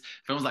Pride,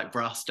 films like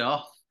Brassed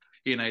Off,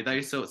 you know,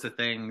 those sorts of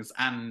things.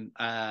 And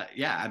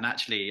yeah, and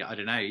actually, I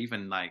don't know,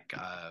 even like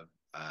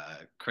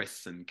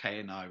Chris and Kay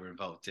and I were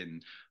involved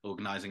in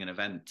organising an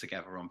event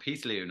together on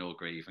Peterloo and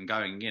Orgreave, and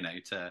going, you know,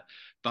 to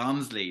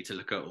Barnsley to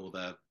look at all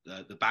the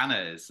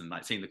banners, and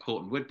like seeing the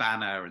Corton Wood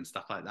banner and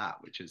stuff like that,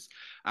 which is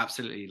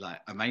absolutely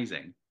like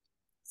amazing.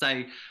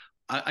 So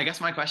I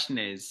guess my question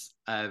is,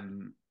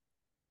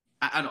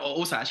 and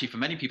also actually for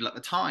many people at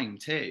the time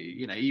too,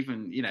 you know,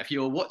 even, you know, if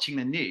you're watching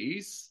the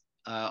news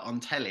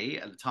on telly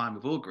at the time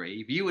of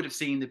Orgreave, you would have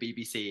seen the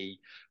BBC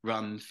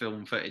run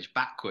film footage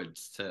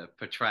backwards to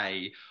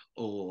portray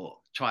or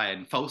try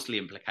and falsely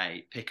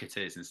implicate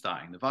picketers in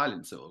starting the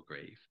violence at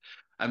Orgreave.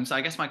 So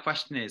I guess my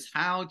question is,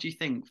 how do you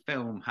think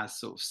film has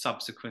sort of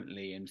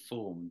subsequently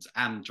informed,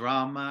 and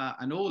drama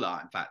and all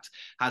art, in fact,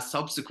 has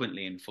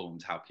subsequently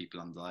informed how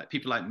people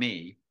like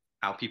me,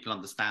 how people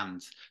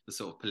understand the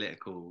sort of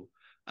political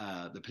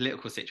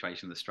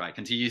situation of the strike?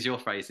 And to use your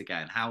phrase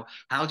again, how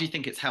do you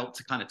think it's helped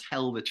to kind of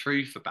tell the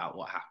truth about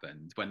what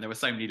happened when there were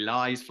so many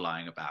lies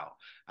flying about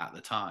at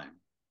the time?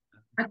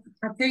 I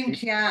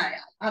think, yeah,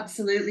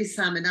 absolutely,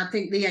 Sam. And I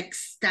think the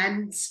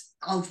extent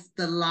of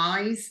the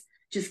lies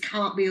just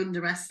can't be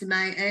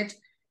underestimated,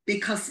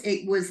 because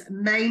it was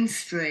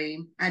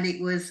mainstream and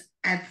it was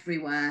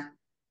everywhere.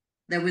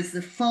 There was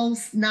the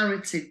false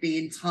narrative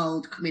being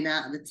told coming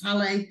out of the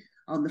telly,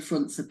 on the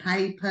fronts of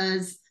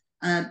papers.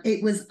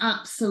 It was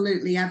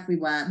absolutely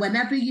everywhere.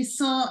 Whenever you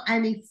saw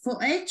any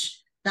footage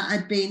that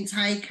had been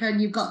taken,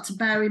 you've got to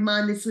bear in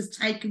mind this was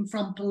taken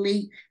from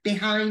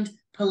behind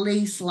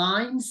police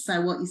lines.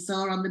 So what you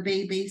saw on the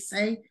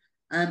BBC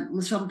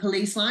was from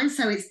police lines.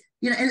 So it's,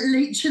 you know, it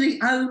literally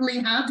only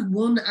had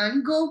one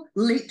angle.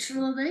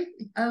 Literally,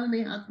 it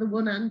only had the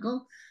one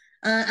angle.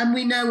 And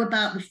we know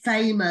about the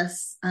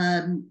famous,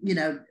 you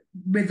know,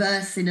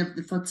 reversing of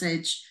the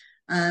footage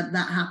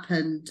that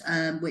happened,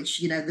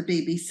 which, you know, the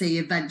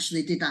BBC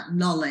eventually did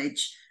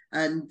acknowledge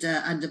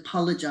and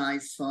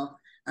apologise for,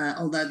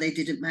 although they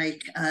didn't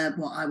make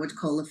what I would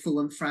call a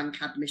full and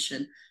frank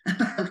admission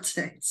about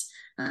it.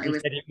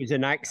 It was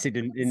an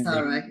accident, didn't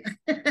sorry.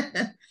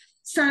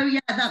 So yeah,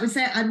 that was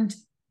it. And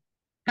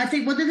I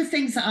think one of the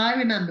things that I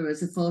remember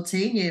as a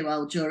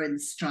 14-year-old during the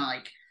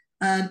strike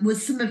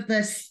was some of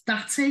the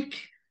static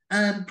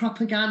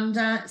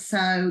propaganda.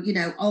 So, you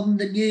know, on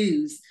the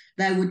news,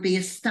 there would be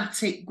a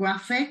static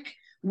graphic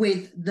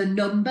with the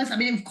numbers. I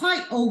mean,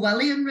 quite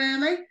Orwellian,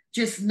 really,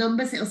 just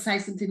numbers. It'll say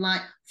something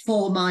like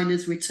 4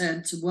 miners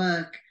returned to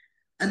work,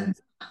 and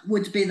that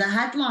would be the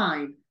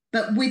headline.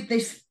 But with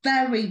this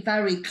very,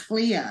 very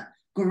clear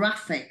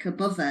graphic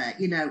above it,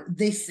 you know,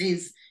 this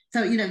is,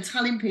 so, you know,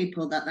 telling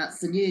people that that's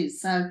the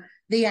news. So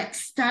the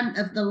extent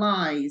of the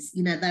lies,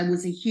 you know, there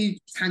was a huge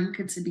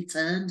tanker to be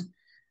turned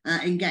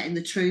in getting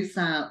the truth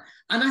out.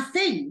 And I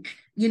think,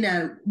 you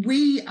know,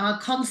 we are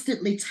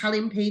constantly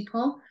telling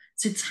people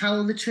to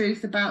tell the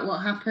truth about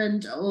what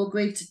happened at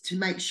Orgreave, to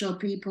make sure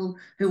people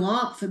who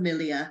aren't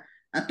familiar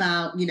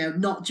about, you know,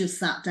 not just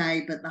that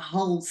day, but the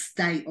whole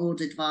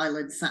state-ordered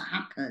violence that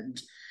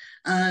happened.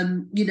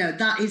 You know,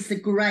 that is the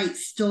great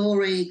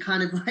story,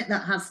 kind of like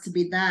that has to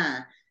be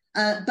there.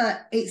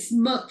 But it's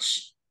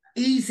much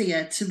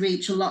easier to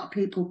reach a lot of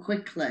people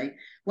quickly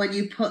when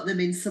you put them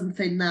in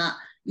something that,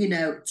 you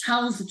know,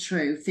 tells the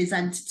truth, is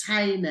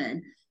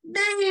entertaining,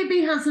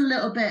 maybe has a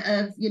little bit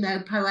of, you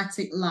know,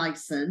 poetic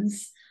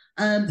license,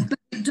 but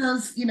it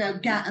does, you know,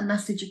 get a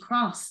message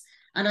across.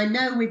 And I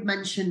know we've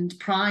mentioned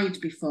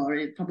Pride before,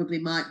 and it probably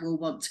Mike will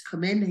want to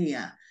come in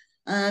here.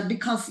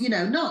 because, you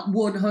know, not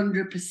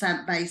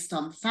 100% based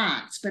on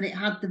fact, but it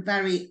had the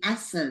very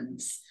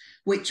essence,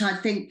 which I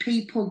think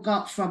people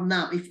got from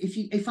that.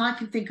 If I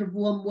can think of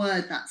one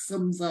word that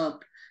sums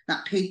up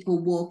that people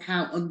walk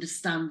out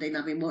understanding,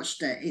 having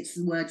watched it, it's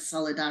the word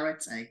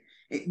solidarity.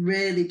 It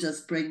really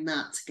does bring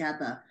that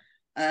together.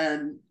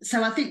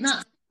 So I think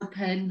that's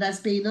helping. There's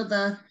been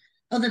other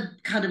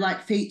kind of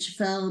like feature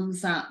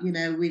films that, you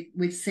know,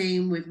 we've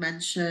seen, we've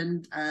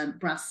mentioned,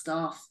 Brassed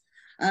Off.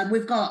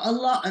 We've got a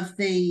lot of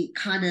the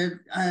kind of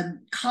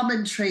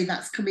commentary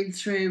that's coming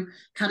through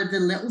kind of the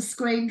little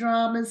screen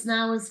dramas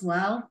now as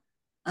well.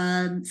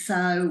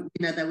 So,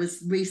 you know, there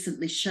was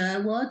recently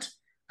Sherwood,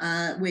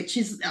 which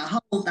is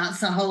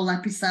that's a whole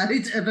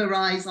episode of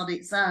Arise on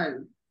its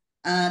own.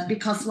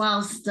 Because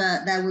whilst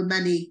there were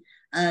many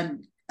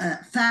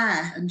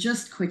fair and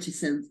just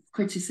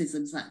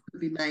criticisms that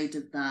could be made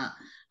of that,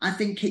 I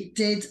think it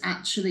did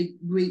actually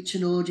reach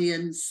an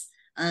audience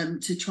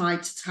to try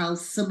to tell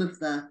some of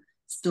the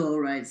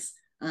stories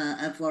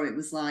of what it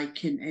was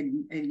like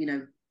in you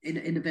know,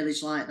 in a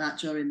village like that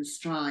during the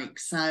strike.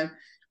 So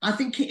I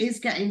think it is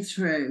getting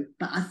through,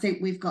 but I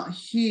think we've got a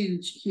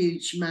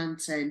huge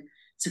mountain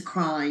to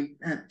climb,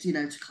 you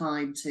know,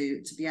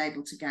 to be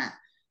able to get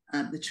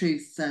the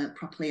truth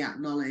properly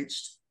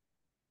acknowledged.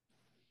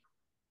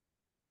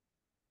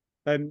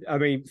 I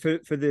mean, for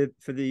the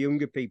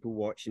younger people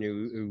watching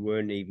who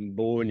weren't even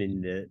born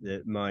in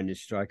the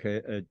miners' strike,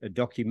 a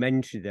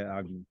documentary that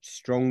I would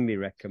strongly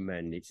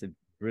recommend. It's a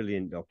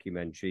brilliant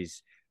documentary.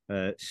 Is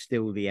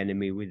Still the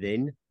Enemy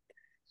Within.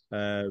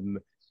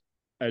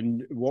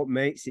 And what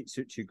makes it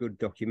such a good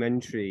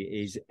documentary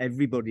is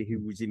everybody who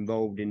was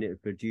involved in it, the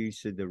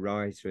producer, the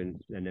writer,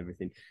 and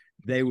everything,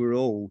 they were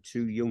all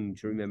too young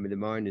to remember the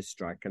miners'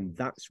 strike, and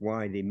that's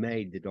why they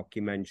made the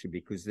documentary,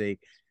 because they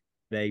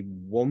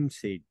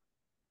wanted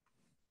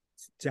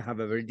to have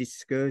a very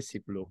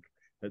discursive look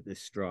at the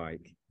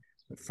strike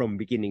from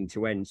beginning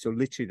to end. So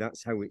literally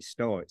that's how it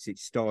starts. It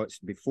starts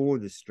before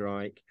the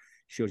strike,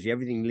 shows you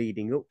everything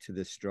leading up to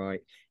the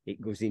strike.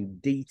 It goes in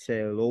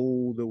detail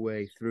all the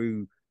way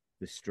through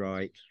the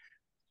strike,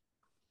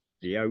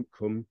 the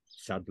outcome,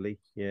 sadly,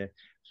 yeah.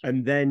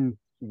 And then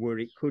where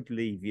it could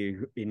leave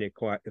you in a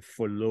quite a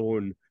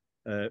forlorn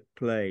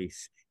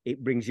place,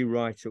 it brings you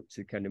right up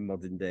to kind of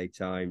modern day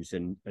times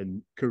and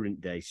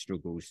current day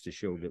struggles to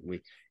show that we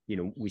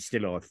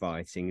still are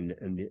fighting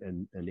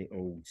and it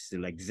all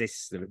still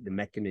exists, the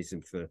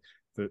mechanism for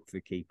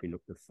keeping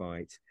up the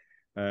fight.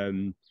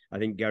 I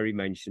think Gary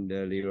mentioned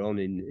earlier on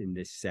in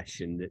this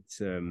session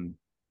that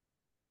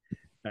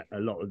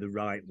a lot of the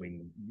right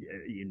wing,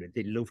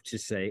 they love to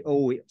say,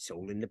 "Oh, it's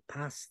all in the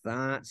past.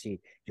 That you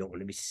don't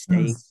want to be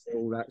staying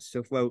all that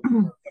stuff." Well,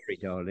 sorry,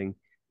 darling,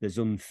 there's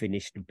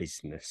unfinished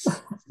business,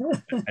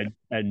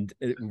 and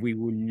we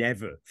will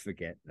never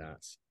forget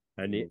that.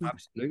 And it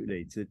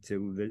absolutely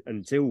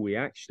until we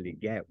actually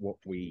get what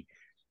we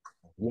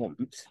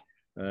want,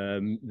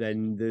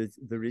 then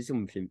there is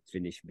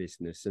unfinished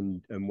business,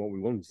 and what we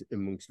want,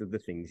 amongst other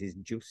things, is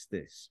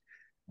justice.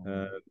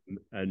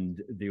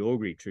 And the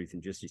Orgreave Truth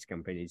and Justice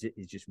campaign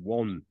is just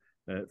one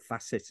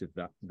facet of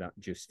that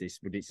justice,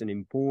 but it's an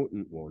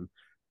important one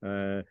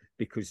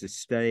because the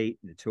state,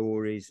 the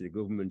Tories, the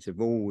government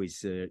have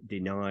always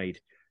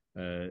denied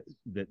that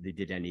they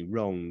did any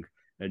wrong.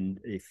 And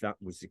if that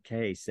was the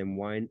case, then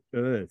why on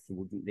earth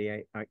wouldn't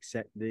they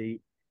accept the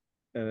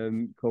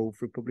call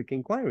for a public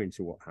inquiry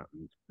into what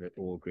happened at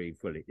Orgreave?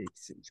 Well,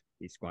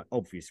 it's quite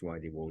obvious why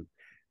they won't.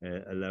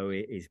 Although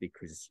it is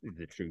because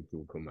the truth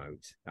will come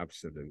out.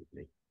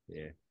 Absolutely,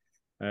 yeah.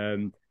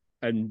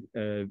 And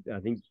I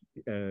think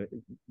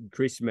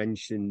Chris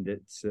mentioned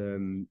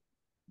that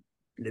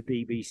the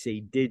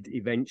BBC did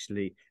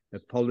eventually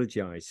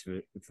apologise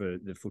for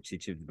the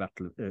footage of the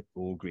Battle of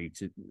Orgreave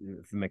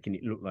for making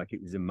it look like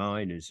it was the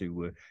miners who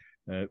were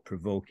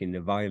provoking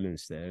the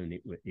violence there, and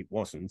it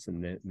wasn't,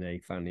 and they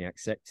finally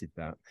accepted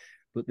that.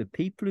 But the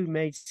people who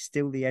made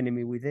Still the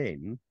Enemy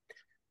Within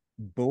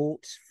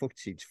bought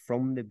footage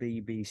from the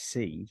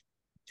BBC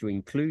to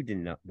include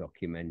in that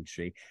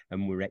documentary,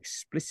 and were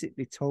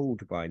explicitly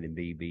told by the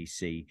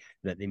BBC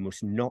that they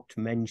must not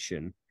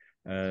mention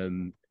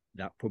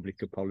that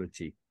public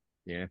apology.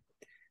 Yeah,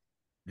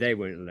 they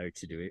weren't allowed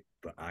to do it,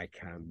 but I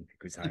can,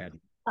 because I had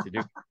to do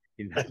it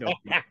in that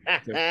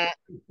documentary. So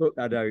put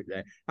that out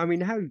there. I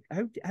mean, how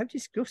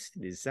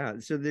disgusting is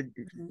that? So the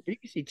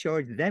BBC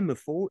charged them a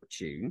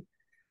fortune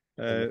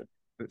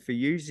for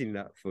using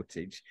that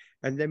footage,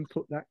 and then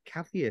put that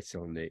caveat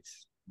on it.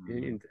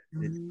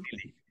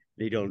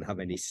 They don't have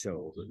any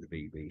soul at the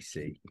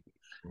BBC.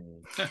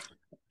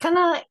 Can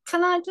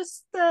I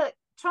just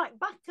track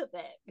back a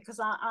bit, because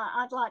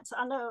I'd like to.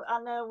 I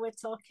know we're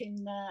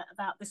talking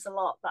about this a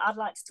lot, but I'd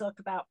like to talk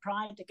about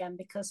Pride again,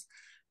 because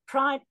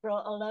Pride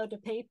brought a load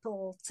of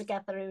people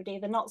together who'd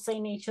either not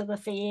seen each other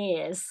for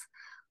years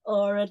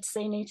or had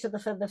seen each other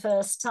for the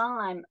first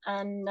time.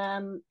 And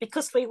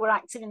because we were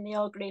active in the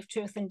Orgreave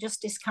Truth and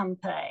Justice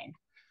campaign,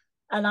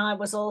 and I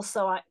was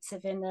also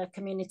active in a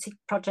community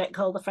project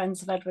called the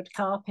Friends of Edward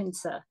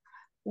Carpenter,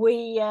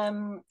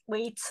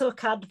 we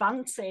took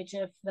advantage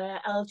of the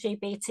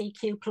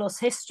LGBTQ plus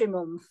History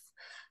Month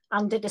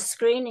and did a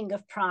screening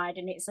of Pride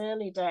in its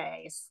early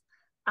days,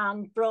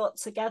 and brought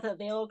together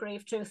the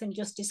Orgreave Truth and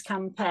Justice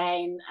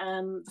campaign,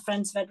 the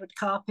Friends of Edward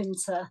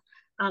Carpenter,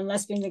 and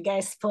Lesbian and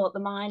Gay Support the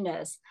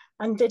Miners,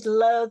 and did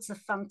loads of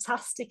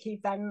fantastic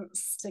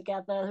events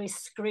together. We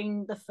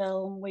screened the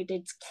film, we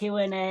did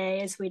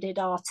Q&As, we did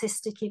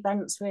artistic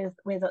events with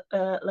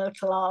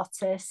local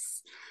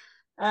artists.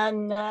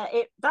 And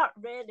that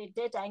really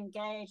did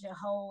engage a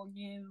whole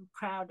new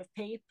crowd of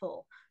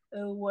people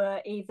who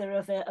were either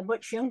of a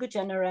much younger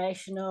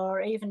generation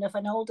or even of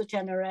an older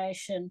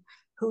generation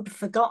who'd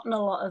forgotten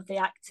a lot of the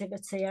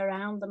activity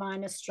around the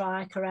miners'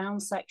 strike,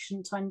 around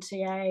Section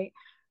 28,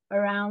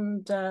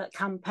 around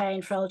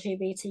campaign for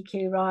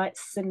LGBTQ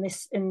rights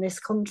in this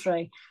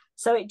country.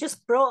 So it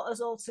just brought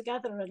us all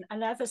together,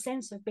 and ever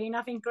since we've been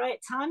having great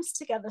times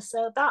together.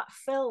 So that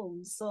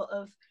film sort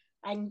of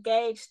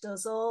engaged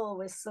us all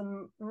with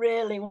some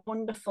really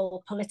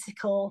wonderful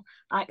political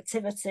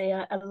activity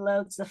and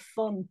loads of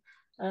fun.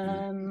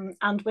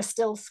 And we're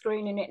still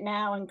screening it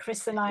now, and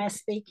Chris and I are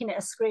speaking at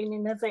a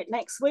screening of it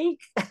next week.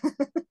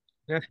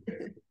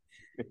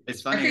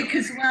 It's funny. I think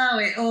as well,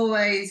 it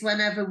always,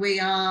 whenever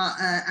we are,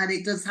 and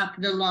it does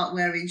happen a lot,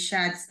 we're in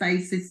shared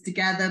spaces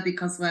together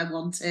because we're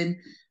wanting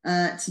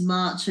to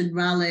march and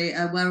rally,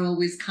 and we're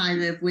always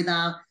kind of with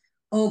our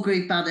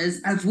Orgreave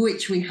banners, of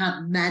which we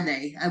have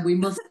many, and we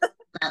must talk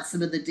about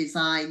some of the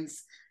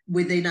designs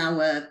within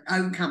our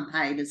own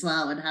campaign as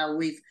well, and how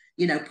we've,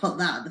 put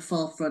that at the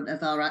forefront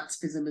of our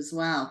activism as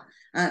well.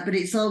 But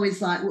it's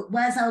always like,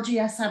 where's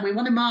LGSM? We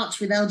want to march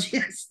with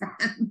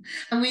LGSM.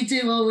 And we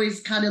do always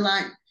kind of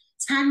like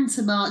tend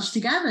to march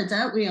together,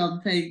 don't we,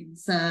 on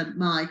things,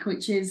 Mike,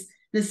 which is,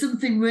 there's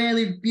something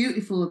really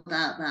beautiful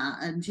about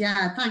that. And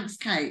yeah, thanks,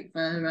 Kate,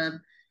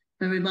 for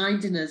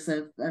reminding us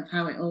of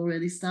how it all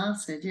really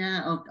started.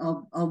 Yeah,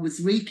 or was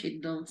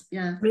rekindled.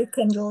 Yeah.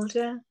 Rekindled,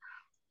 yeah.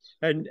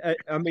 And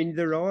I mean,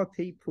 there are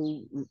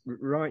people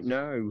right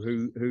now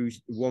who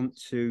want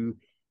to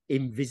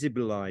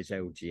invisibilize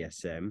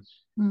LGSM.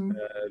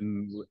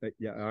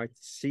 I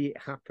see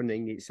it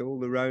happening. It's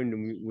all around,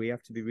 and we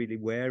have to be really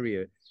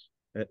wary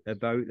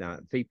about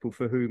that. People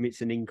for whom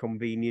it's an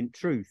inconvenient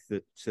truth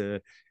that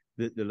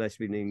the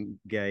lesbian and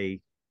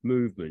gay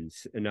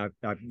movements, and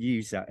I've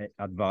used that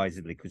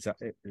advisedly because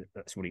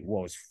that's what it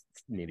was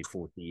nearly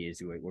 40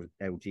 years ago. It was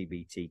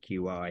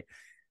LGBTQI.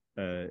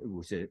 It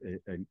was a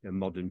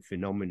modern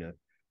phenomenon.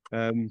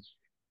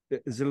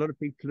 There's a lot of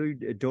people who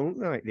don't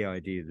like the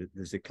idea that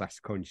there's a class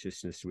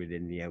consciousness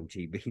within the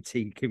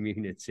LGBT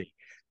community,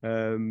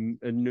 and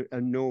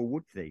nor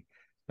would they.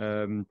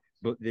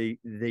 But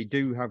they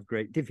do have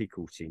great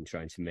difficulty in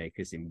trying to make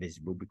us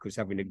invisible, because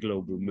having a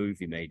global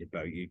movie made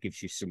about you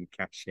gives you some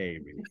cachet,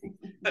 really.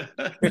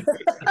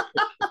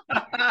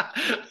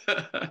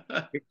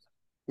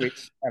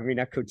 which I mean,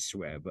 I could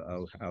swear, but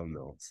I'll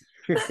not.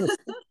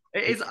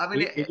 It is. I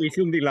mean, it's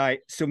something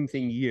like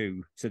something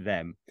you to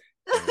them.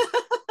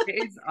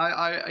 It is.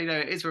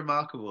 It is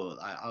remarkable.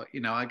 I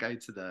go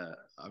to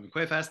I'm a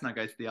queer person. I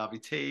go to the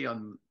RBT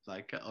on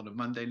a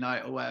Monday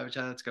night or whatever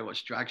to go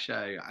watch a drag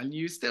show, and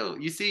you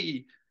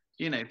see,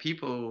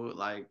 people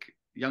like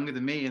younger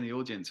than me in the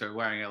audience who are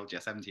wearing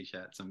LGSM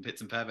t-shirts and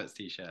Pits and Perverts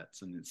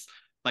t-shirts, and it's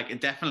like,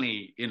 it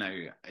definitely,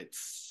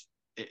 it's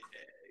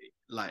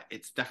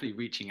definitely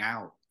reaching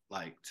out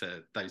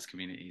to those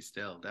communities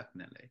still,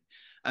 definitely.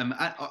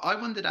 I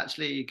wondered,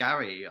 actually,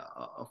 Gary,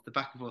 off the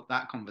back of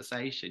that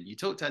conversation, you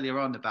talked earlier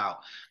on about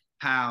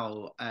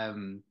how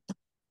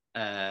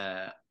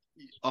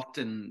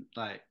often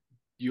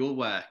your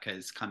work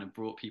has kind of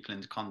brought people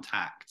into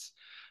contact,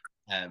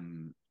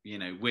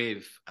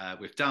 with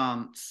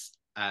dance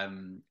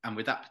and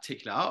with that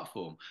particular art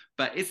form.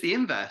 But is the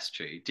inverse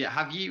true?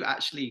 Have you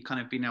actually kind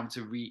of been able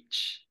to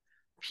reach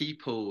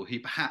people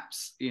who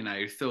perhaps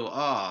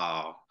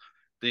thought,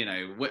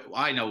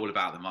 I know all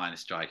about the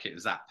miners' strike, it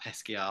was that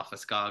pesky Arthur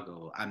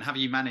Scargill, and have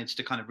you managed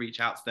to kind of reach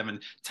out to them and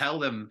tell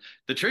them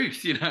the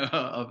truth,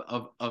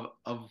 of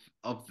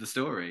the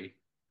story?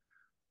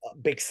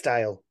 Big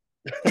style.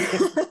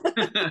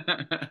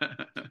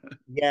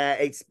 Yeah,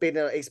 it's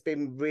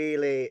been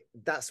really,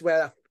 that's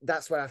where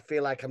I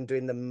feel like I'm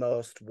doing the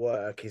most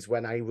work, is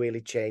when I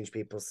really change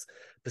people's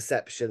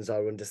perceptions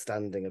or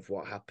understanding of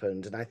what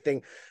happened. And I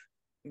think,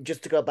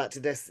 just to go back to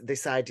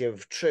this idea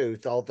of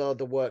truth, although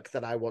the work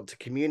that I want to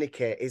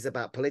communicate is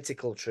about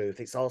political truth,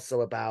 it's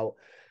also about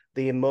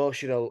the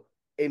emotional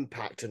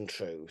impact and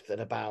truth, and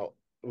about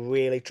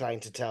really trying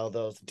to tell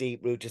those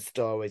deep-rooted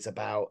stories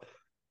about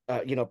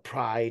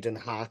pride and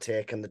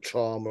heartache and the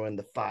trauma and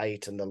the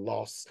fight and the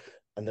loss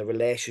and the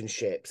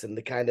relationships and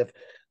the kind of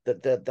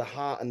the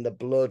heart and the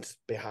blood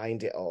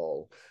behind it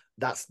all.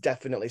 That's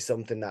definitely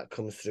something that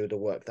comes through the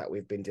work that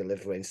we've been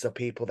delivering. So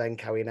people then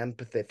carrying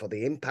empathy for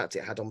the impact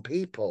it had on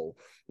people,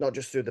 not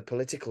just through the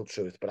political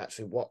truth, but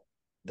actually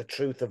the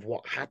truth of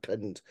what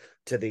happened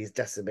to these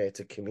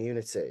decimated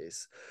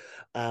communities.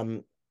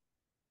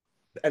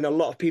 and a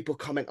lot of people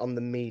comment on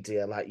the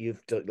media, like you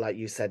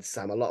said,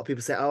 Sam. A lot of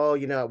people say, "Oh,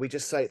 we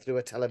just saw it through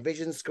a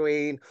television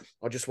screen,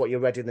 or just what you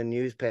read in the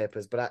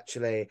newspapers." But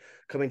actually,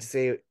 coming to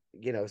see,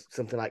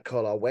 something like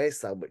Call Our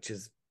Wasteland, which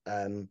is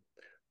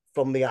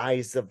from the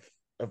eyes of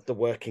the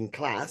working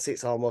class,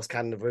 it's almost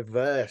kind of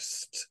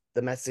reversed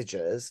the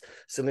messages.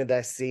 Suddenly,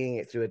 they're seeing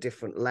it through a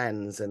different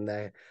lens, and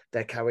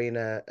they're carrying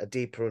a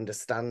deeper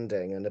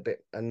understanding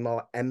and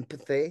more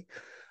empathy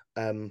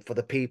for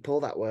the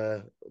people that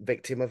were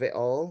victim of it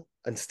all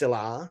and still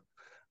are,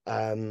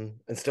 and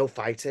still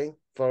fighting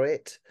for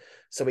it.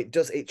 So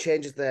it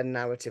changes their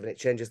narrative and it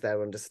changes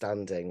their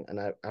understanding. And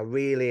I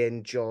really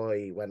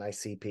enjoy when I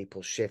see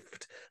people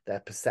shift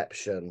their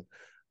perception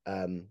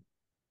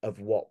of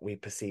what we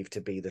perceive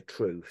to be the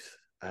truth.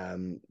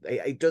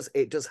 It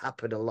does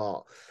happen a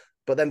lot,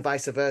 but then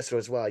vice versa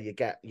as well. You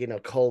get,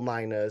 coal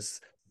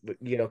miners,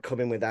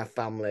 coming with their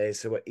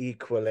families who are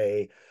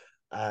equally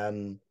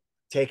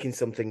taking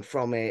something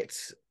from it,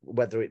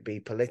 whether it be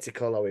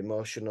political or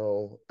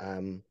emotional.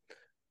 And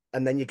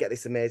then you get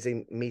this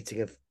amazing meeting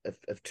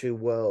of two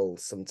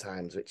worlds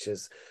sometimes, which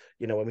is,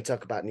 when we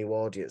talk about new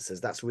audiences,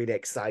 that's really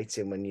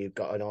exciting when you've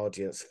got an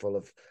audience full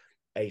of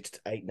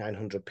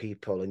 900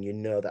 people, and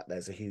that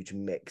there's a huge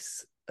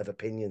mix of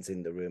opinions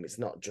in the room. It's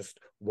not just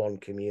one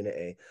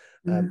community.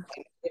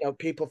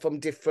 People from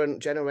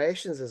different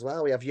generations as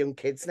well. We have young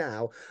kids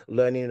now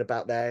learning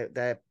about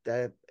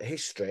their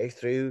history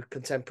through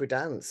contemporary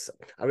dance.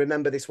 I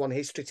remember this one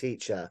history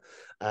teacher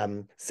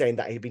saying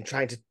that he'd been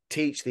trying to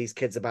teach these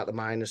kids about the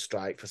miners'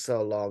 strike for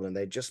so long, and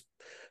they just,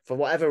 for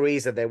whatever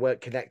reason, they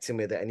weren't connecting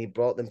with it, and he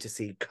brought them to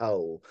see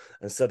Coal,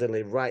 and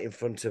suddenly right in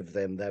front of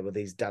them there were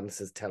these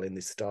dancers telling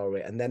this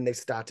story, and then they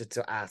started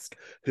to ask,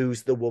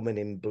 who's the woman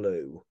in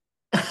blue?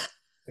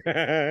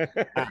 And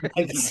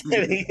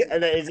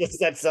it just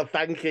said, so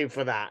thank you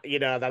for that.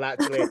 That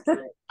actually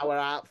our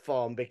art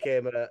form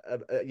became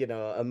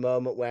a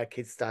moment where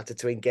kids started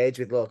to engage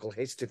with local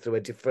history through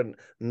a different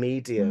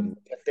medium.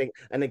 I think,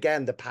 and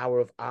again, the power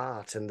of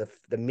art and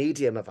the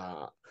medium of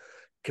art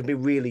can be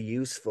really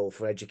useful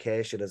for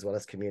education as well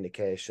as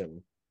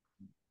communication.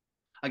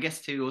 I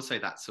guess too, also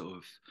that sort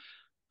of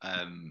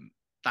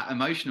that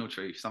emotional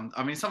truth. Some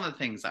of the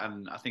things that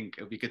I think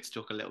it would be good to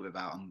talk a little bit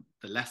about on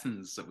the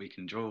lessons that we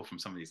can draw from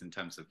some of these in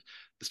terms of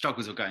the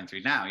struggles we're going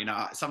through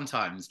now.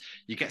 Sometimes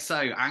you get so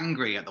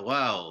angry at the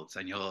world,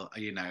 and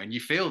and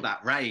you feel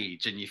that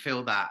rage, and you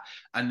feel that,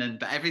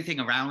 but everything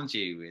around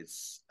you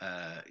is,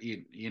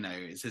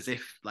 it's as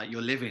if like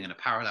you're living in a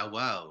parallel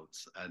world,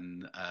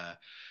 and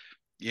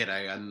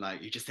and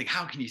like you just think,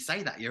 how can you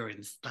say that?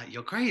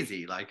 You're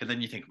crazy, and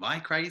then you think, am I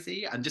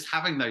crazy? And just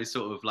having those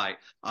sort of like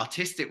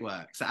artistic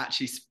works that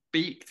actually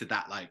speak to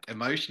that like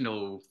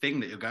emotional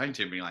thing that you're going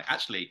to, and being like,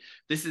 actually,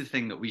 this is the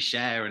thing that we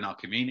share in our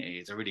community.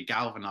 It's a really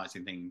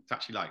galvanizing thing to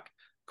actually like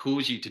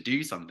cause you to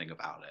do something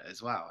about it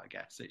as well. I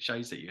guess it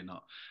shows that you're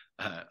not,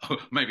 or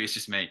maybe it's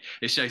just me.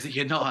 It shows that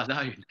you're not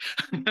alone.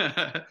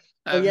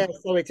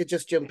 Sorry to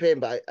just jump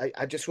in, but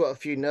I just wrote a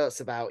few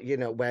notes about,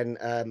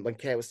 when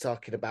Kate was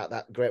talking about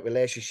that great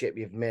relationship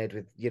you've made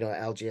with,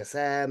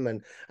 LGSM,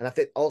 and I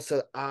think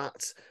also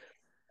art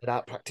and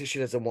art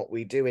practitioners and what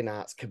we do in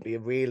arts can be a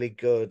really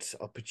good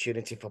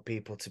opportunity for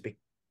people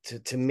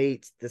to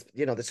meet this,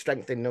 the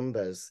strength in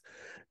numbers,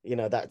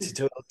 that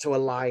to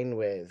align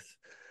with,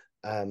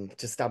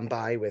 to stand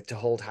by with, to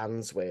hold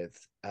hands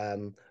with,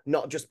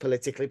 not just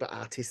politically but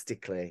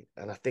artistically.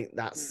 And I think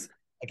that's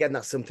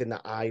something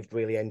that I've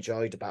really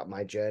enjoyed about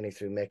my journey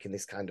through making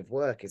this kind of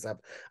work, is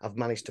I've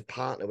managed to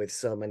partner with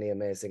so many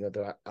amazing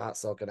other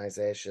arts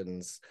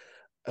organisations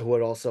who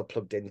are also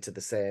plugged into the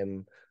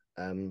same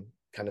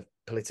kind of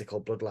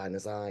political bloodline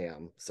as I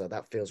am. So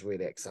that feels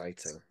really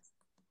exciting.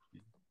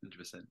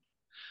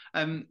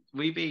 100%.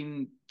 We've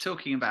been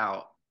talking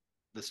about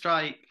the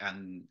strike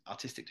and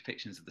artistic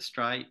depictions of the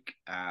strike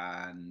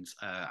and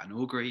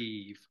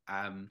Orgreave,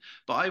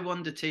 but I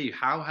wonder too,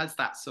 how has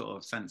that sort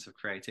of sense of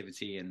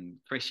creativity, and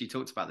Chris, you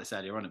talked about this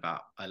earlier on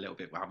about a little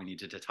bit how we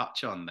needed to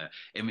touch on the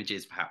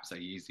images perhaps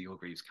that use the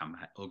Orgreave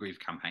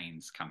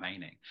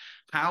campaigning.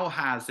 How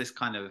has this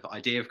kind of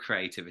idea of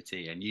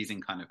creativity and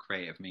using kind of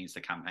creative means to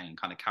campaign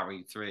kind of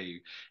carried through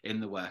in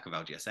the work of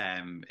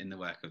LGSM, in the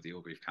work of the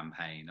Orgreave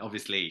campaign?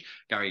 Obviously,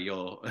 Gary,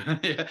 your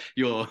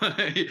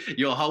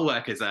whole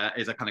work is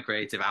a kind of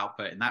creative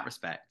output in that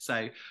respect.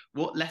 So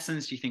what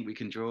lessons do you think we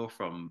can draw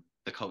from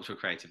the cultural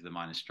creative of the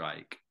miners'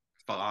 strike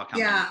for our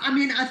campaign? Yeah,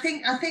 I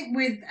think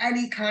with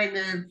any kind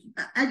of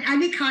I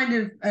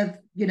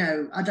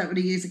don't want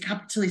to use a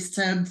capitalist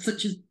term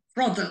such as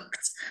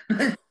product,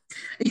 but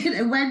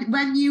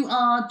when you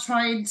are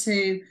trying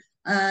to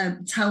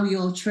tell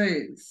your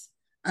truth,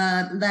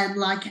 then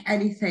like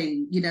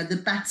anything,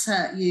 the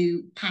better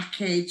you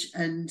package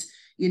and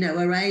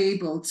are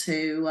able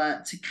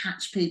to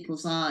catch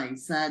people's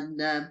eyes, then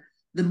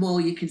the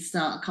more you can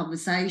start a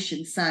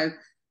conversation. So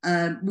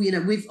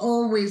we've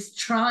always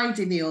tried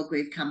in the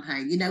Orgreave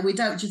campaign. We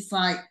don't just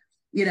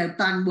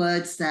bang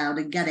words down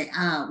and get it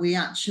out. We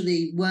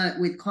actually work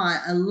with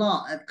quite a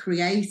lot of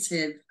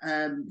creative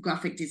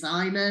graphic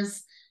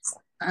designers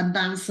and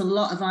bounce a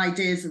lot of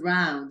ideas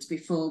around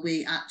before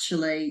we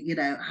actually,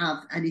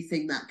 have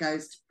anything that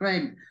goes to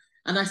print.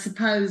 And I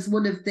suppose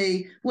one of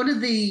the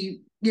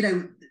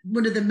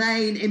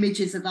main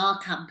images of our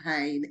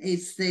campaign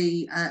is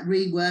the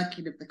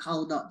reworking of the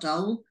Coal Not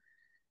Dole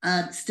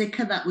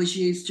sticker that was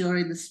used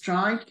during the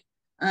strike.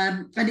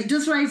 And it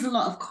does raise a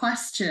lot of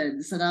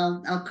questions, and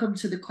I'll come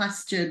to the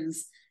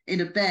questions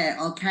in a bit,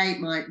 or Kate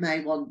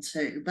may want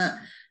to. But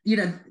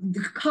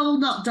the Coal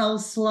Not Dole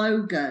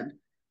slogan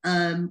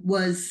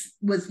was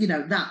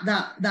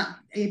that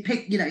it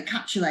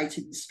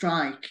encapsulated the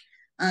strike.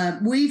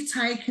 We've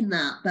taken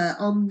that, but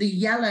on the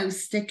yellow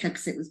sticker,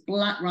 because it was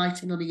black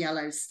writing on a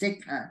yellow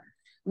sticker,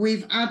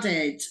 we've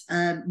added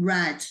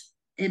red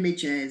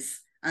images,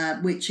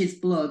 which is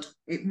blood.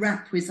 It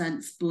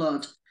represents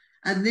blood.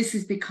 And this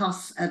is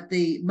because of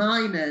the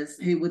miners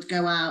who would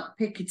go out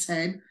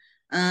picketing,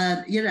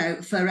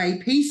 for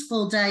a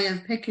peaceful day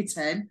of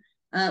picketing,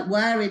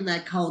 wearing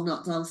their Coal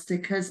Not Dole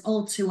stickers.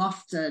 All too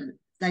often,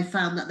 they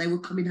found that they were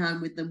coming home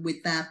with them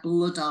with their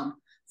blood on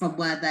from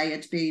where they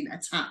had been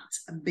attacked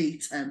and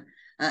beaten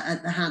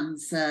at the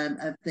hands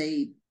of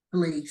the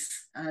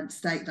police,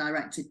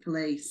 state-directed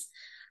police.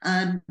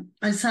 And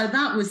so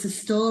that was the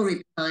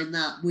story behind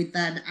that, with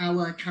then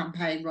our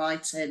campaign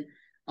writing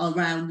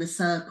around the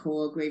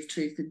Circle Orgreave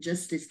Truth and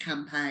Justice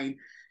campaign.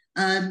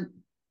 And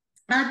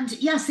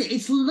yes,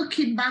 it's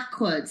looking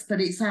backwards,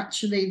 but it's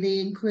actually the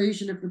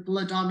inclusion of the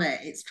blood on it.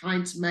 It's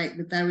trying to make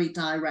the very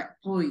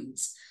direct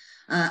points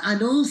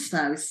and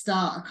also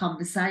start a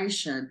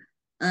conversation.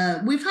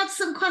 We've had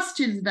some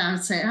questions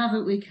about it,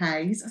 haven't we,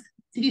 Kate?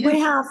 We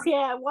have,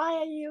 yeah. Why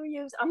are you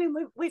using? I mean,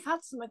 we've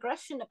had some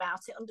aggression about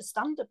it,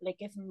 understandably,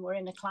 given we're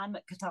in a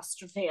climate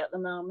catastrophe at the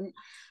moment.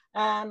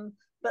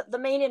 But the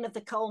meaning of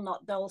the Coal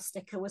Not Dole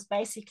sticker was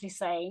basically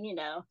saying,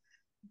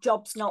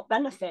 jobs not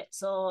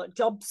benefits, or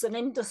jobs and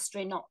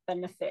industry not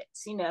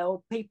benefits.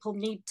 People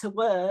need to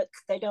work.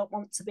 They don't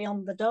want to be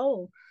on the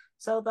dole.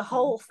 So the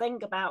whole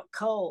thing about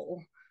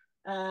coal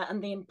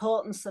and the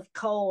importance of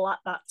coal at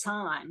that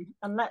time,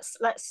 and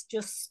let's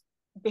just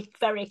be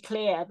very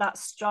clear, that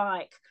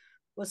strike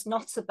was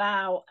not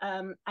about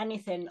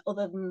anything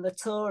other than the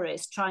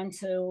Tories trying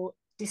to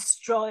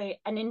destroy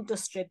an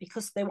industry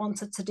because they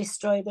wanted to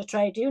destroy the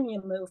trade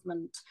union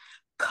movement.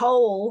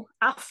 Coal,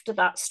 after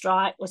that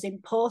strike, was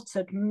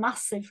imported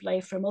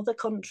massively from other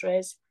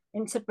countries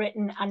into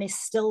Britain and is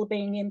still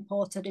being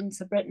imported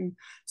into Britain.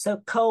 So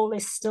coal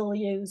is still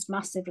used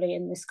massively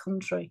in this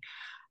country.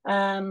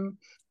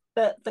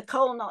 But the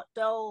Coal Not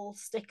Dole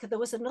sticker, there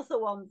was another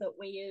one that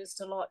we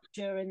used a lot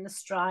during the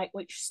strike,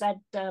 which said,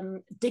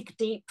 dig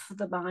deep for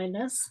the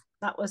miners.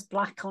 That was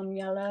black on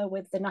yellow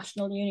with the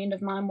National Union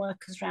of Mine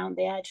Workers round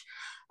the edge.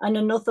 And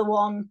another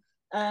one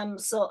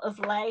sort of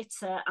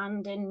later,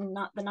 and in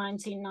the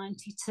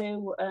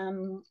 1992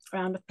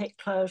 round of pit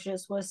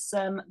closures, was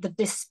the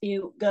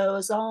dispute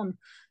goes on.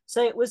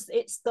 So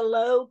it's the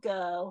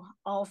logo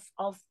of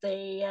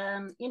the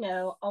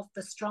of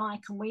the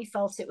strike, and we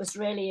felt it was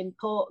really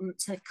important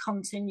to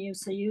continue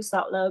to use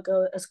that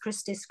logo as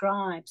Chris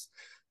describes.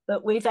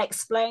 But we've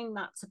explained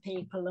that to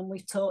people, and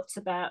we've talked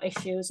about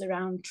issues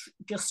around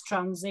just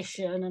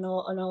transition and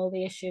all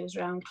the issues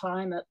around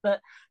climate. But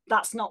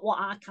that's not what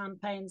our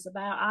campaign's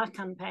about. Our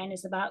campaign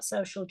is about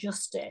social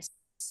justice.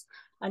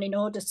 And in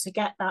order to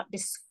get that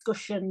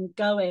discussion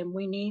going,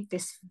 we need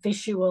this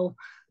visual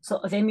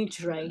sort of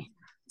imagery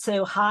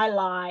to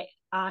highlight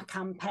our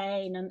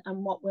campaign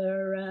and what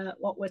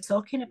we're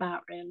talking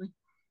about, really.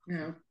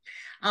 Yeah.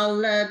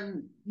 I'll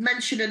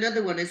mention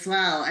another one as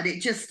well, and it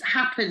just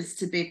happens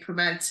to be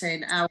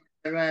promoting our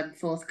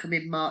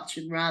forthcoming march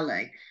and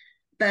rally.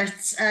 But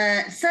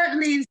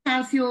certainly in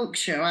South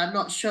Yorkshire, I'm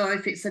not sure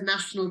if it's a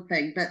national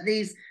thing, but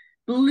these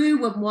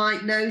blue and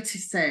white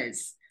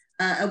notices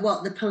are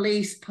what the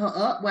police put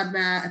up when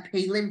they're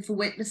appealing for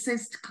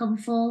witnesses to come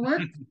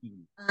forward.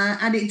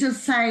 And it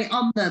does say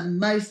on them,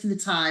 most of the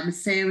time, a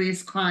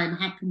serious crime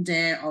happened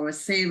here or a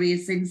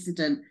serious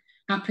incident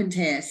happened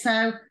here.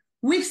 So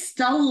we've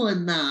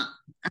stolen that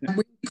and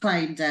we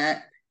claimed it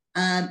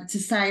to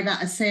say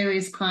that a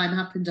serious crime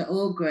happened at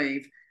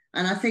Orgreave.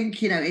 And I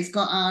think, it's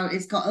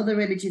got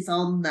other images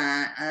on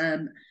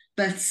there.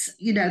 But,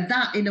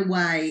 that in a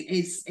way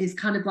is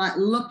kind of like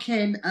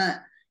looking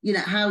at,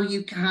 how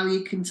you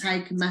can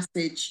take a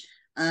message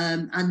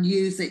and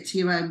use it to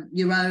your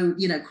own,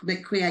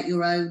 create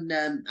your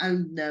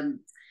own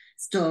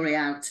story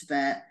out of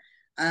it.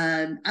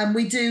 And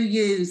we do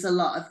use a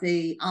lot of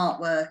the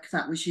artwork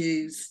that was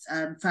used,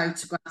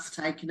 photographs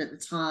taken at the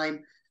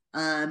time.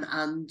 And,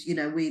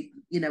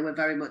 we're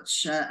very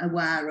much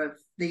aware of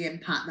the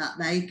impact that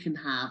they can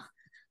have.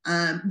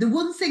 The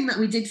one thing that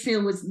we did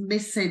feel was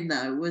missing,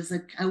 though, was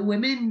a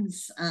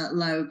women's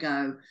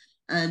logo.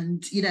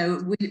 And,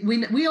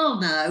 we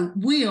all know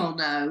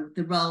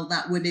the role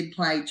that women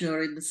played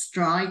during the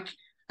strike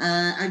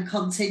and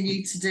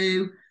continue to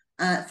do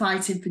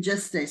fighting for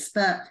justice.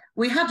 But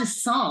we had a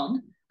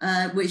song,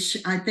 which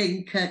I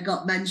think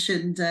got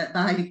mentioned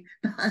by,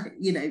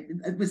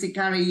 was it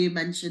Gary? You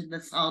mentioned the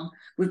song,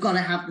 we've got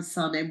to have the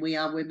sun in, we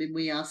are women,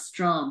 we are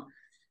strong.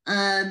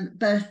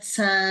 But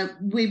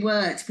we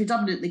worked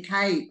predominantly.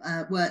 Kate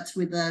worked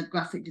with a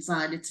graphic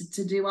designer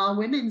to do our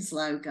women's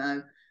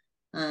logo,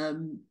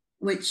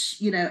 which,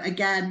 you know,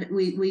 again,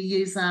 we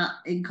use that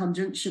in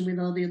conjunction with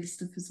all the other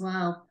stuff as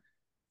well.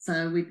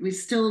 So we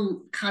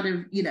still kind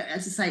of, you know,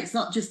 as I say, it's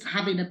not just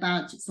having a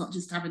badge, it's not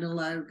just having a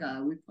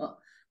logo. We've put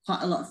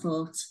quite a lot of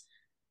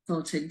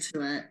thought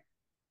into it.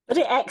 But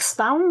it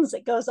expands,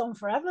 it goes on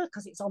forever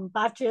because it's on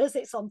badges,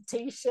 it's on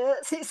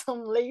t-shirts, it's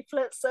on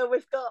leaflets. So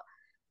we've got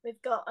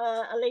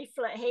a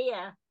leaflet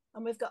here,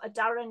 and we've got a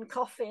Darren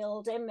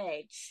Caulfield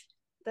image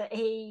that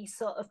he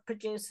sort of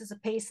produced as a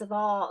piece of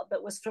art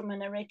that was from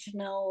an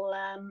original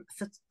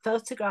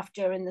photograph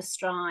during the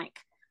strike.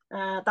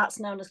 That's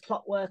known as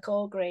Clockwork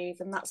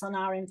Orgreave, and that's on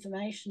our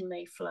information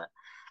leaflet.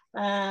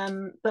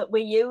 But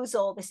we use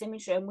all this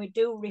imagery, and we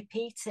do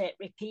repeat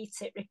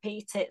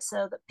it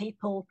so that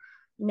people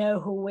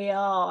know who we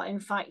are. In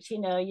fact, you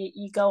know,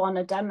 you go on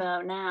a demo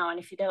now, and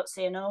if you don't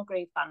see an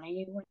Orgreave banner,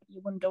 you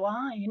wonder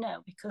why, you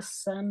know,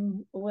 because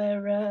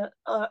we're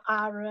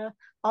our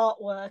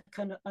artwork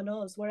and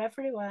us, we're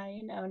everywhere,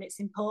 you know, and it's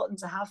important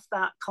to have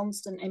that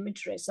constant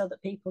imagery so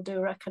that people do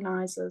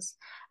recognise us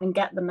and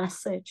get the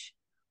message.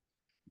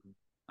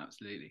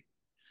 Absolutely.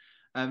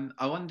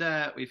 I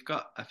wonder, we've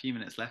got a few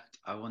minutes left.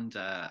 I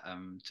wonder,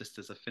 just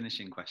as a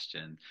finishing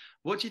question,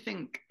 what do you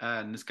think,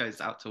 and this goes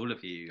out to all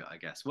of you, I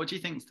guess, what do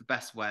you think is the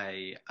best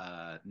way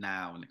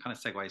now, and it kind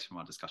of segues from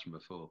our discussion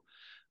before,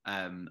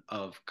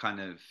 of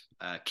kind of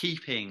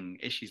keeping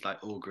issues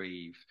like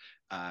Orgreave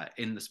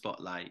in the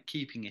spotlight,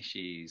 keeping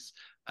issues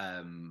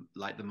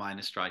like the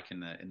miners' strike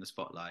in the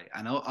spotlight,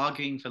 and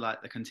arguing for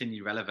like the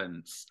continued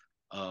relevance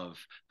of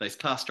those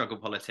class struggle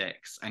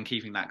politics and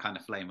keeping that kind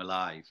of flame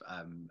alive,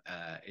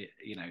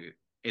 you know,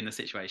 in the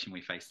situation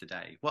we face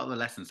today? What are the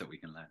lessons that we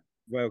can learn?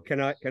 Well, can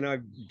I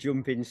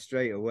jump in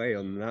straight away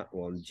on that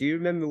one? Do you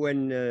remember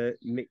when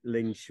Mick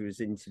Lynch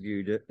was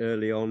interviewed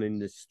early on in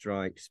the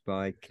strikes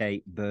by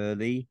Kate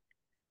Burley,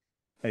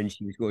 and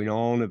she was going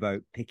on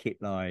about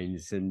picket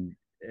lines, and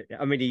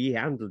I mean, he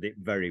handled it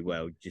very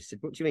well. Just said,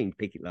 "What do you mean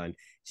picket line?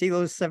 See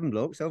those 7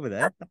 blocks over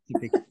there? That's a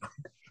picket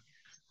line."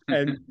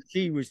 And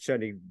she was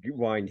trying to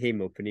wind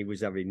him up, and he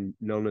was having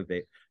none of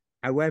it.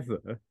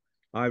 However,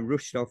 I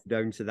rushed off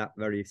down to that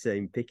very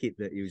same picket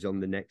that he was on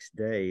the next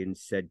day and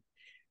said,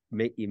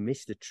 "Mate, you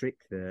missed a trick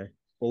there.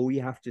 All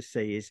you have to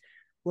say is,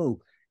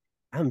 well,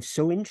 I'm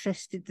so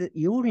interested that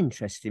you're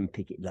interested in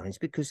picket lines,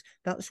 because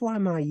that's why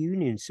my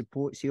union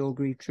supports the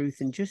Orgreave Truth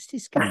and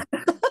Justice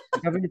campaign,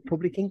 having a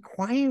public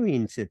inquiry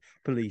into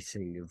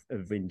policing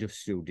of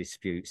industrial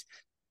disputes."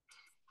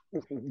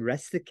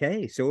 Rest the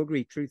case.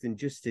 Orgreave Truth and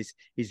Justice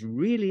is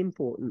really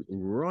important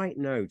right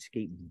now to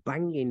keep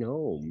banging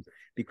home,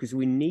 because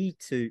we need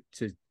to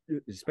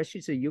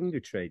especially to younger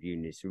trade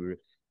unions who are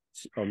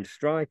on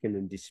strike and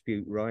in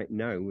dispute right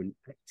now and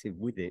active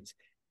with it,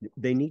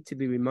 they need to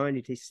be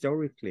reminded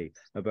historically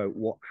about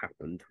what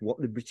happened, what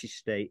the British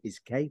state is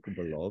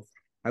capable of,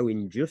 how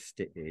unjust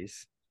it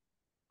is,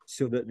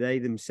 so that they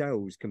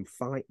themselves can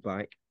fight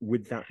back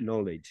with that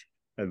knowledge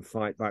and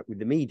fight back with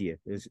the media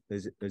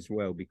as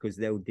well, because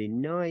they'll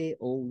deny it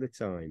all the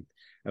time,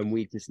 and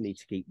we just need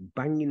to keep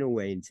banging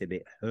away until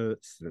it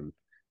hurts them.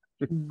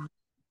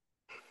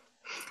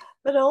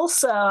 But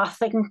also, I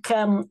think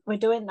we're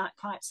doing that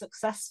quite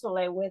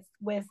successfully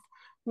with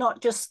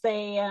not just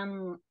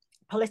the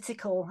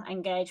political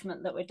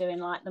engagement that we're doing,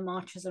 like the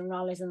marches and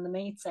rallies and the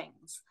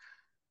meetings,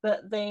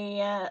 but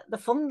the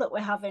fun that we're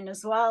having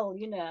as well,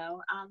 you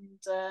know. And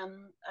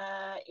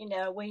you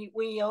know,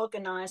 we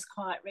organised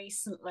quite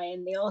recently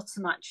in the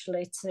autumn,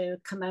 actually, to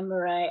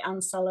commemorate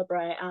and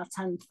celebrate our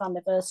 10th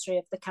anniversary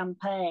of the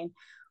campaign.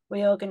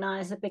 We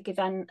organised a big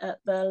event at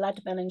the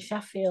Lead Mill in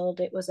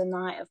Sheffield. It was a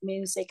night of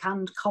music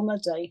and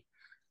comedy,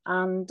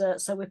 and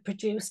so we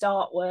produced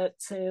artwork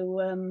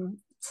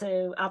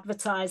to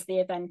advertise the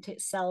event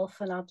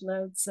itself, and had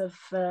loads of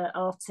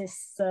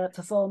artists,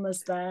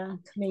 performers there,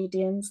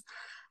 comedians.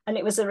 And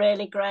it was a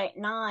really great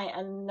night.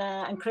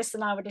 And Chris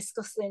and I were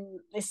discussing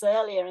this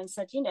earlier and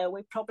said, you know,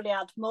 we probably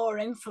had more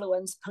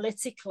influence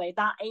politically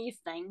that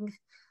evening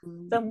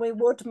than we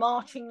would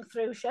marching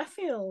through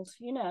Sheffield,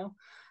 you know.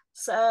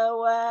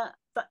 So,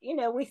 but, you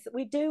know,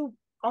 we do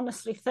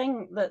honestly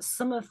think that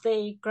some of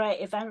the great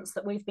events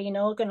that we've been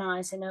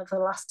organising over the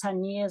last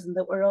 10 years, and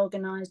that were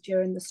organised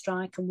during the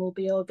strike and will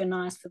be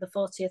organised for the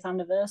 40th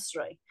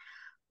anniversary,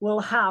 will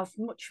have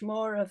much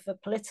more of a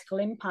political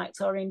impact,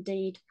 or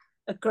indeed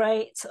a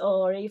great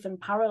or even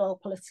parallel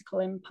political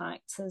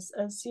impact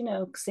as you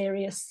know,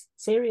 serious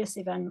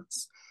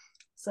events.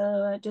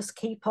 So just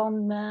keep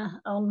on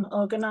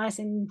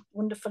organising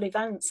wonderful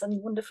events,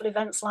 and wonderful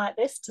events like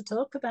this to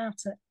talk about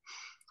it.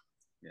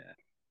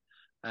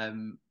 Yeah.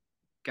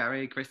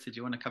 Gary, Chris, did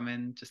you want to come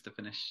in just to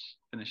finish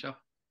off?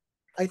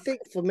 I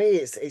think for me,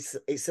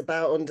 it's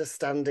about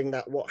understanding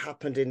that what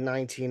happened in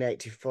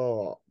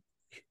 1984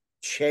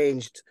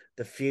 changed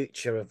the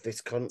future of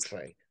this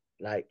country,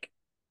 like,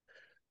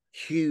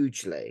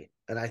 hugely.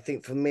 And I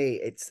think for me,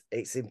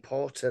 it's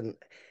important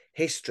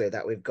history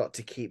that we've got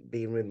to keep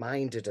being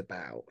reminded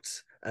about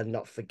and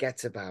not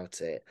forget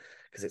about it,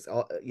 because it's,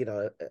 you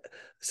know,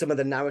 some of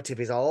the narrative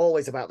is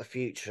always about the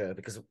future,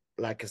 because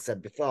like I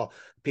said before,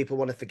 people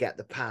want to forget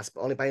the past,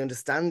 but only by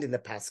understanding the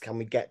past can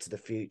we get to the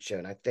future.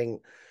 And I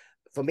think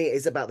for me, it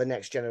is about the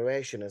next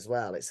generation as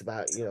well. It's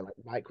about, you know, like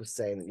Mike was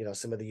saying, you know,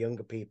 some of the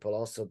younger people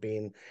also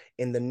being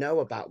in the know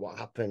about what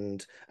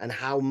happened and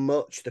how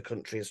much the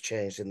country has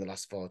changed in the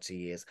last 40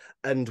 years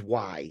and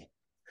why.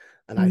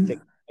 And I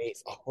think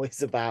it's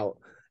always about,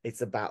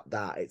 it's about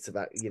that. It's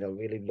about, you know,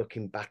 really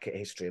looking back at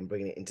history and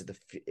bringing it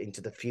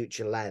into the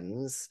future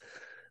lens.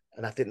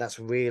 And I think that's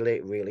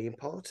really, really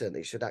important.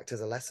 It should act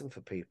as a lesson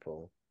for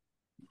people.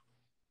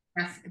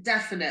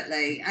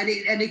 Definitely, and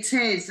it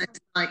is, as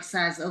Mike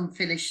says,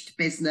 unfinished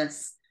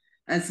business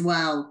as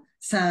well.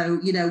 So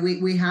you know,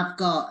 we've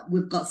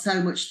got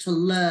so much to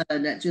learn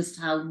at just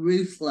how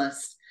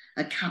ruthless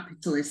a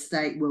capitalist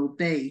state will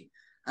be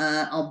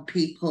on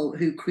people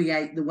who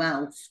create the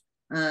wealth,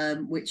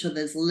 which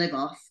others live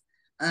off.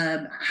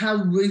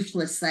 How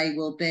ruthless they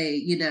will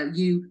be. You know,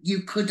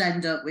 you could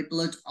end up with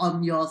blood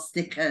on your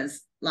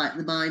stickers like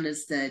the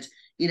miners did.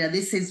 You know,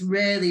 this is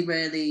really,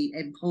 really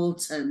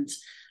important.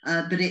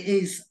 But it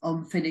is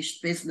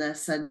unfinished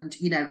business, and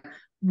you know,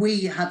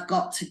 we have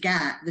got to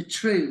get the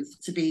truth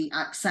to be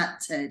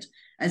accepted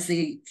as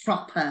the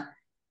proper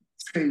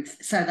truth,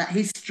 so that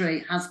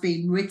history has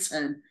been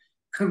written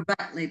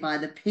correctly by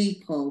the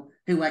people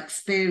who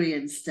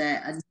experienced it,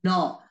 and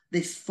not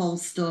this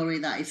false story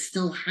that is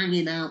still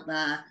hanging out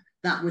there,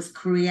 that was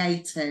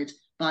created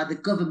by the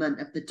government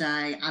of the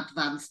day,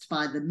 advanced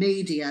by the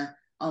media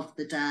of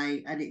the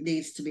day, and it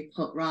needs to be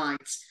put right.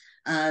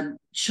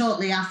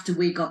 Shortly after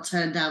we got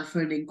turned down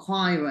for an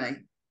inquiry,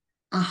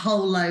 a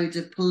whole load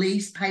of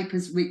police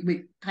papers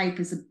with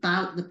papers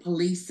about the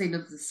policing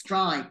of the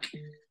strike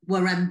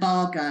were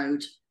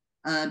embargoed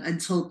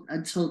until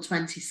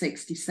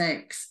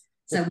 2066.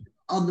 So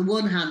on the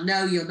one hand,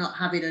 no, you're not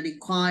having an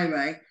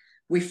inquiry.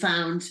 We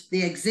found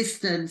the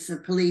existence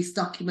of police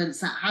documents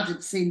that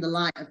hadn't seen the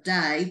light of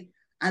day,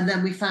 and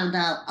then we found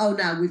out, oh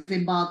no, we've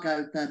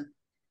embargoed them.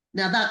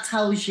 Now that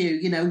tells you,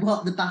 you know,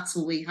 what the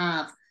battle we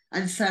have.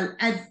 And so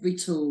every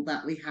tool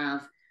that we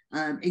have,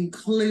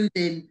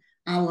 including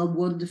our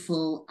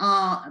wonderful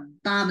art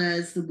and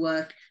banners, the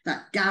work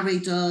that Gary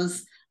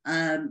does,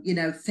 you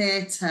know,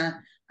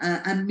 theatre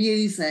and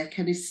music,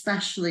 and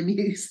especially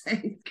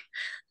music.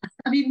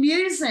 I mean,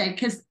 music,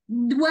 because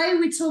the way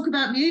we talk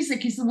about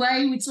music is the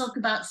way we talk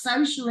about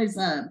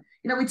socialism.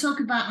 You know, we talk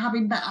about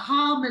having better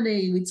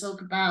harmony. We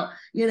talk about,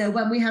 you know,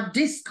 when we have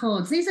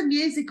discords. These are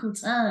musical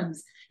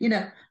terms, you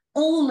know.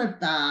 All of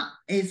that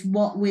is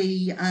what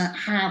we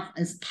have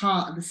as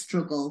part of the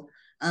struggle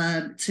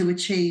to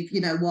achieve, you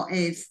know, what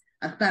is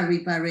a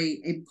very, very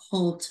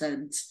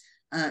important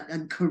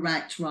and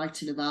correct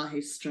writing of our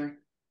history.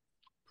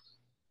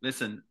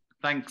 Listen,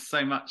 thanks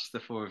so much, the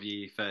four of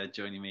you, for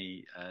joining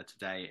me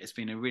today. It's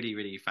been a really,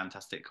 really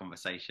fantastic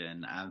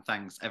conversation, and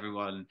thanks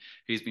everyone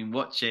who's been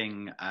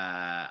watching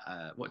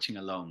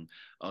along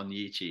on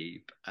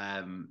YouTube.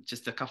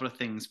 Just a couple of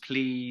things,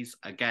 please.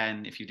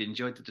 Again, if you've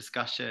enjoyed the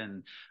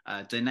discussion,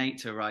 donate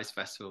to Arise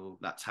Festival.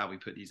 That's how we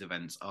put these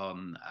events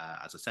on.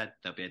 As I said,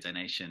 there'll be a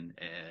donation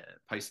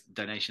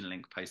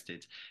link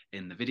posted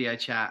in the video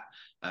chat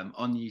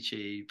on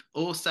YouTube.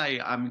 Also,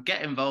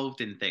 get involved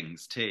in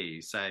things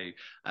too. So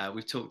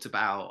we've talked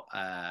about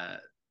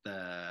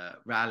the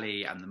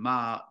rally and the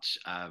march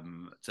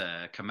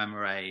to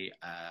commemorate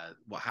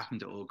what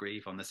happened at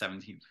Orgreave on the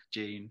 17th of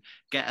June.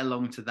 Get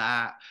along to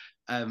that.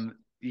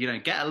 You know,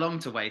 get along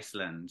to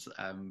Wasteland.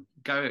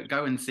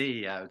 Go and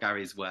see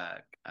Gary's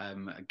work.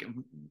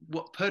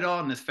 Put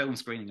on a film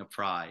screening of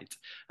Pride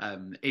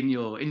in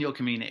your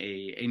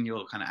community, in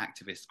your kind of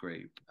activist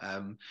group,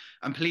 and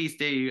please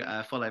do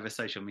follow the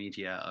social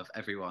media of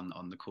everyone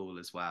on the call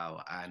as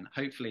well. And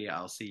hopefully,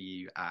 I'll see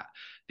you at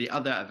the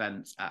other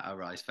events at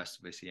Arise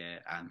Festival this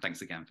year. And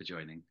thanks again for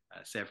joining.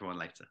 See everyone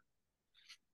later.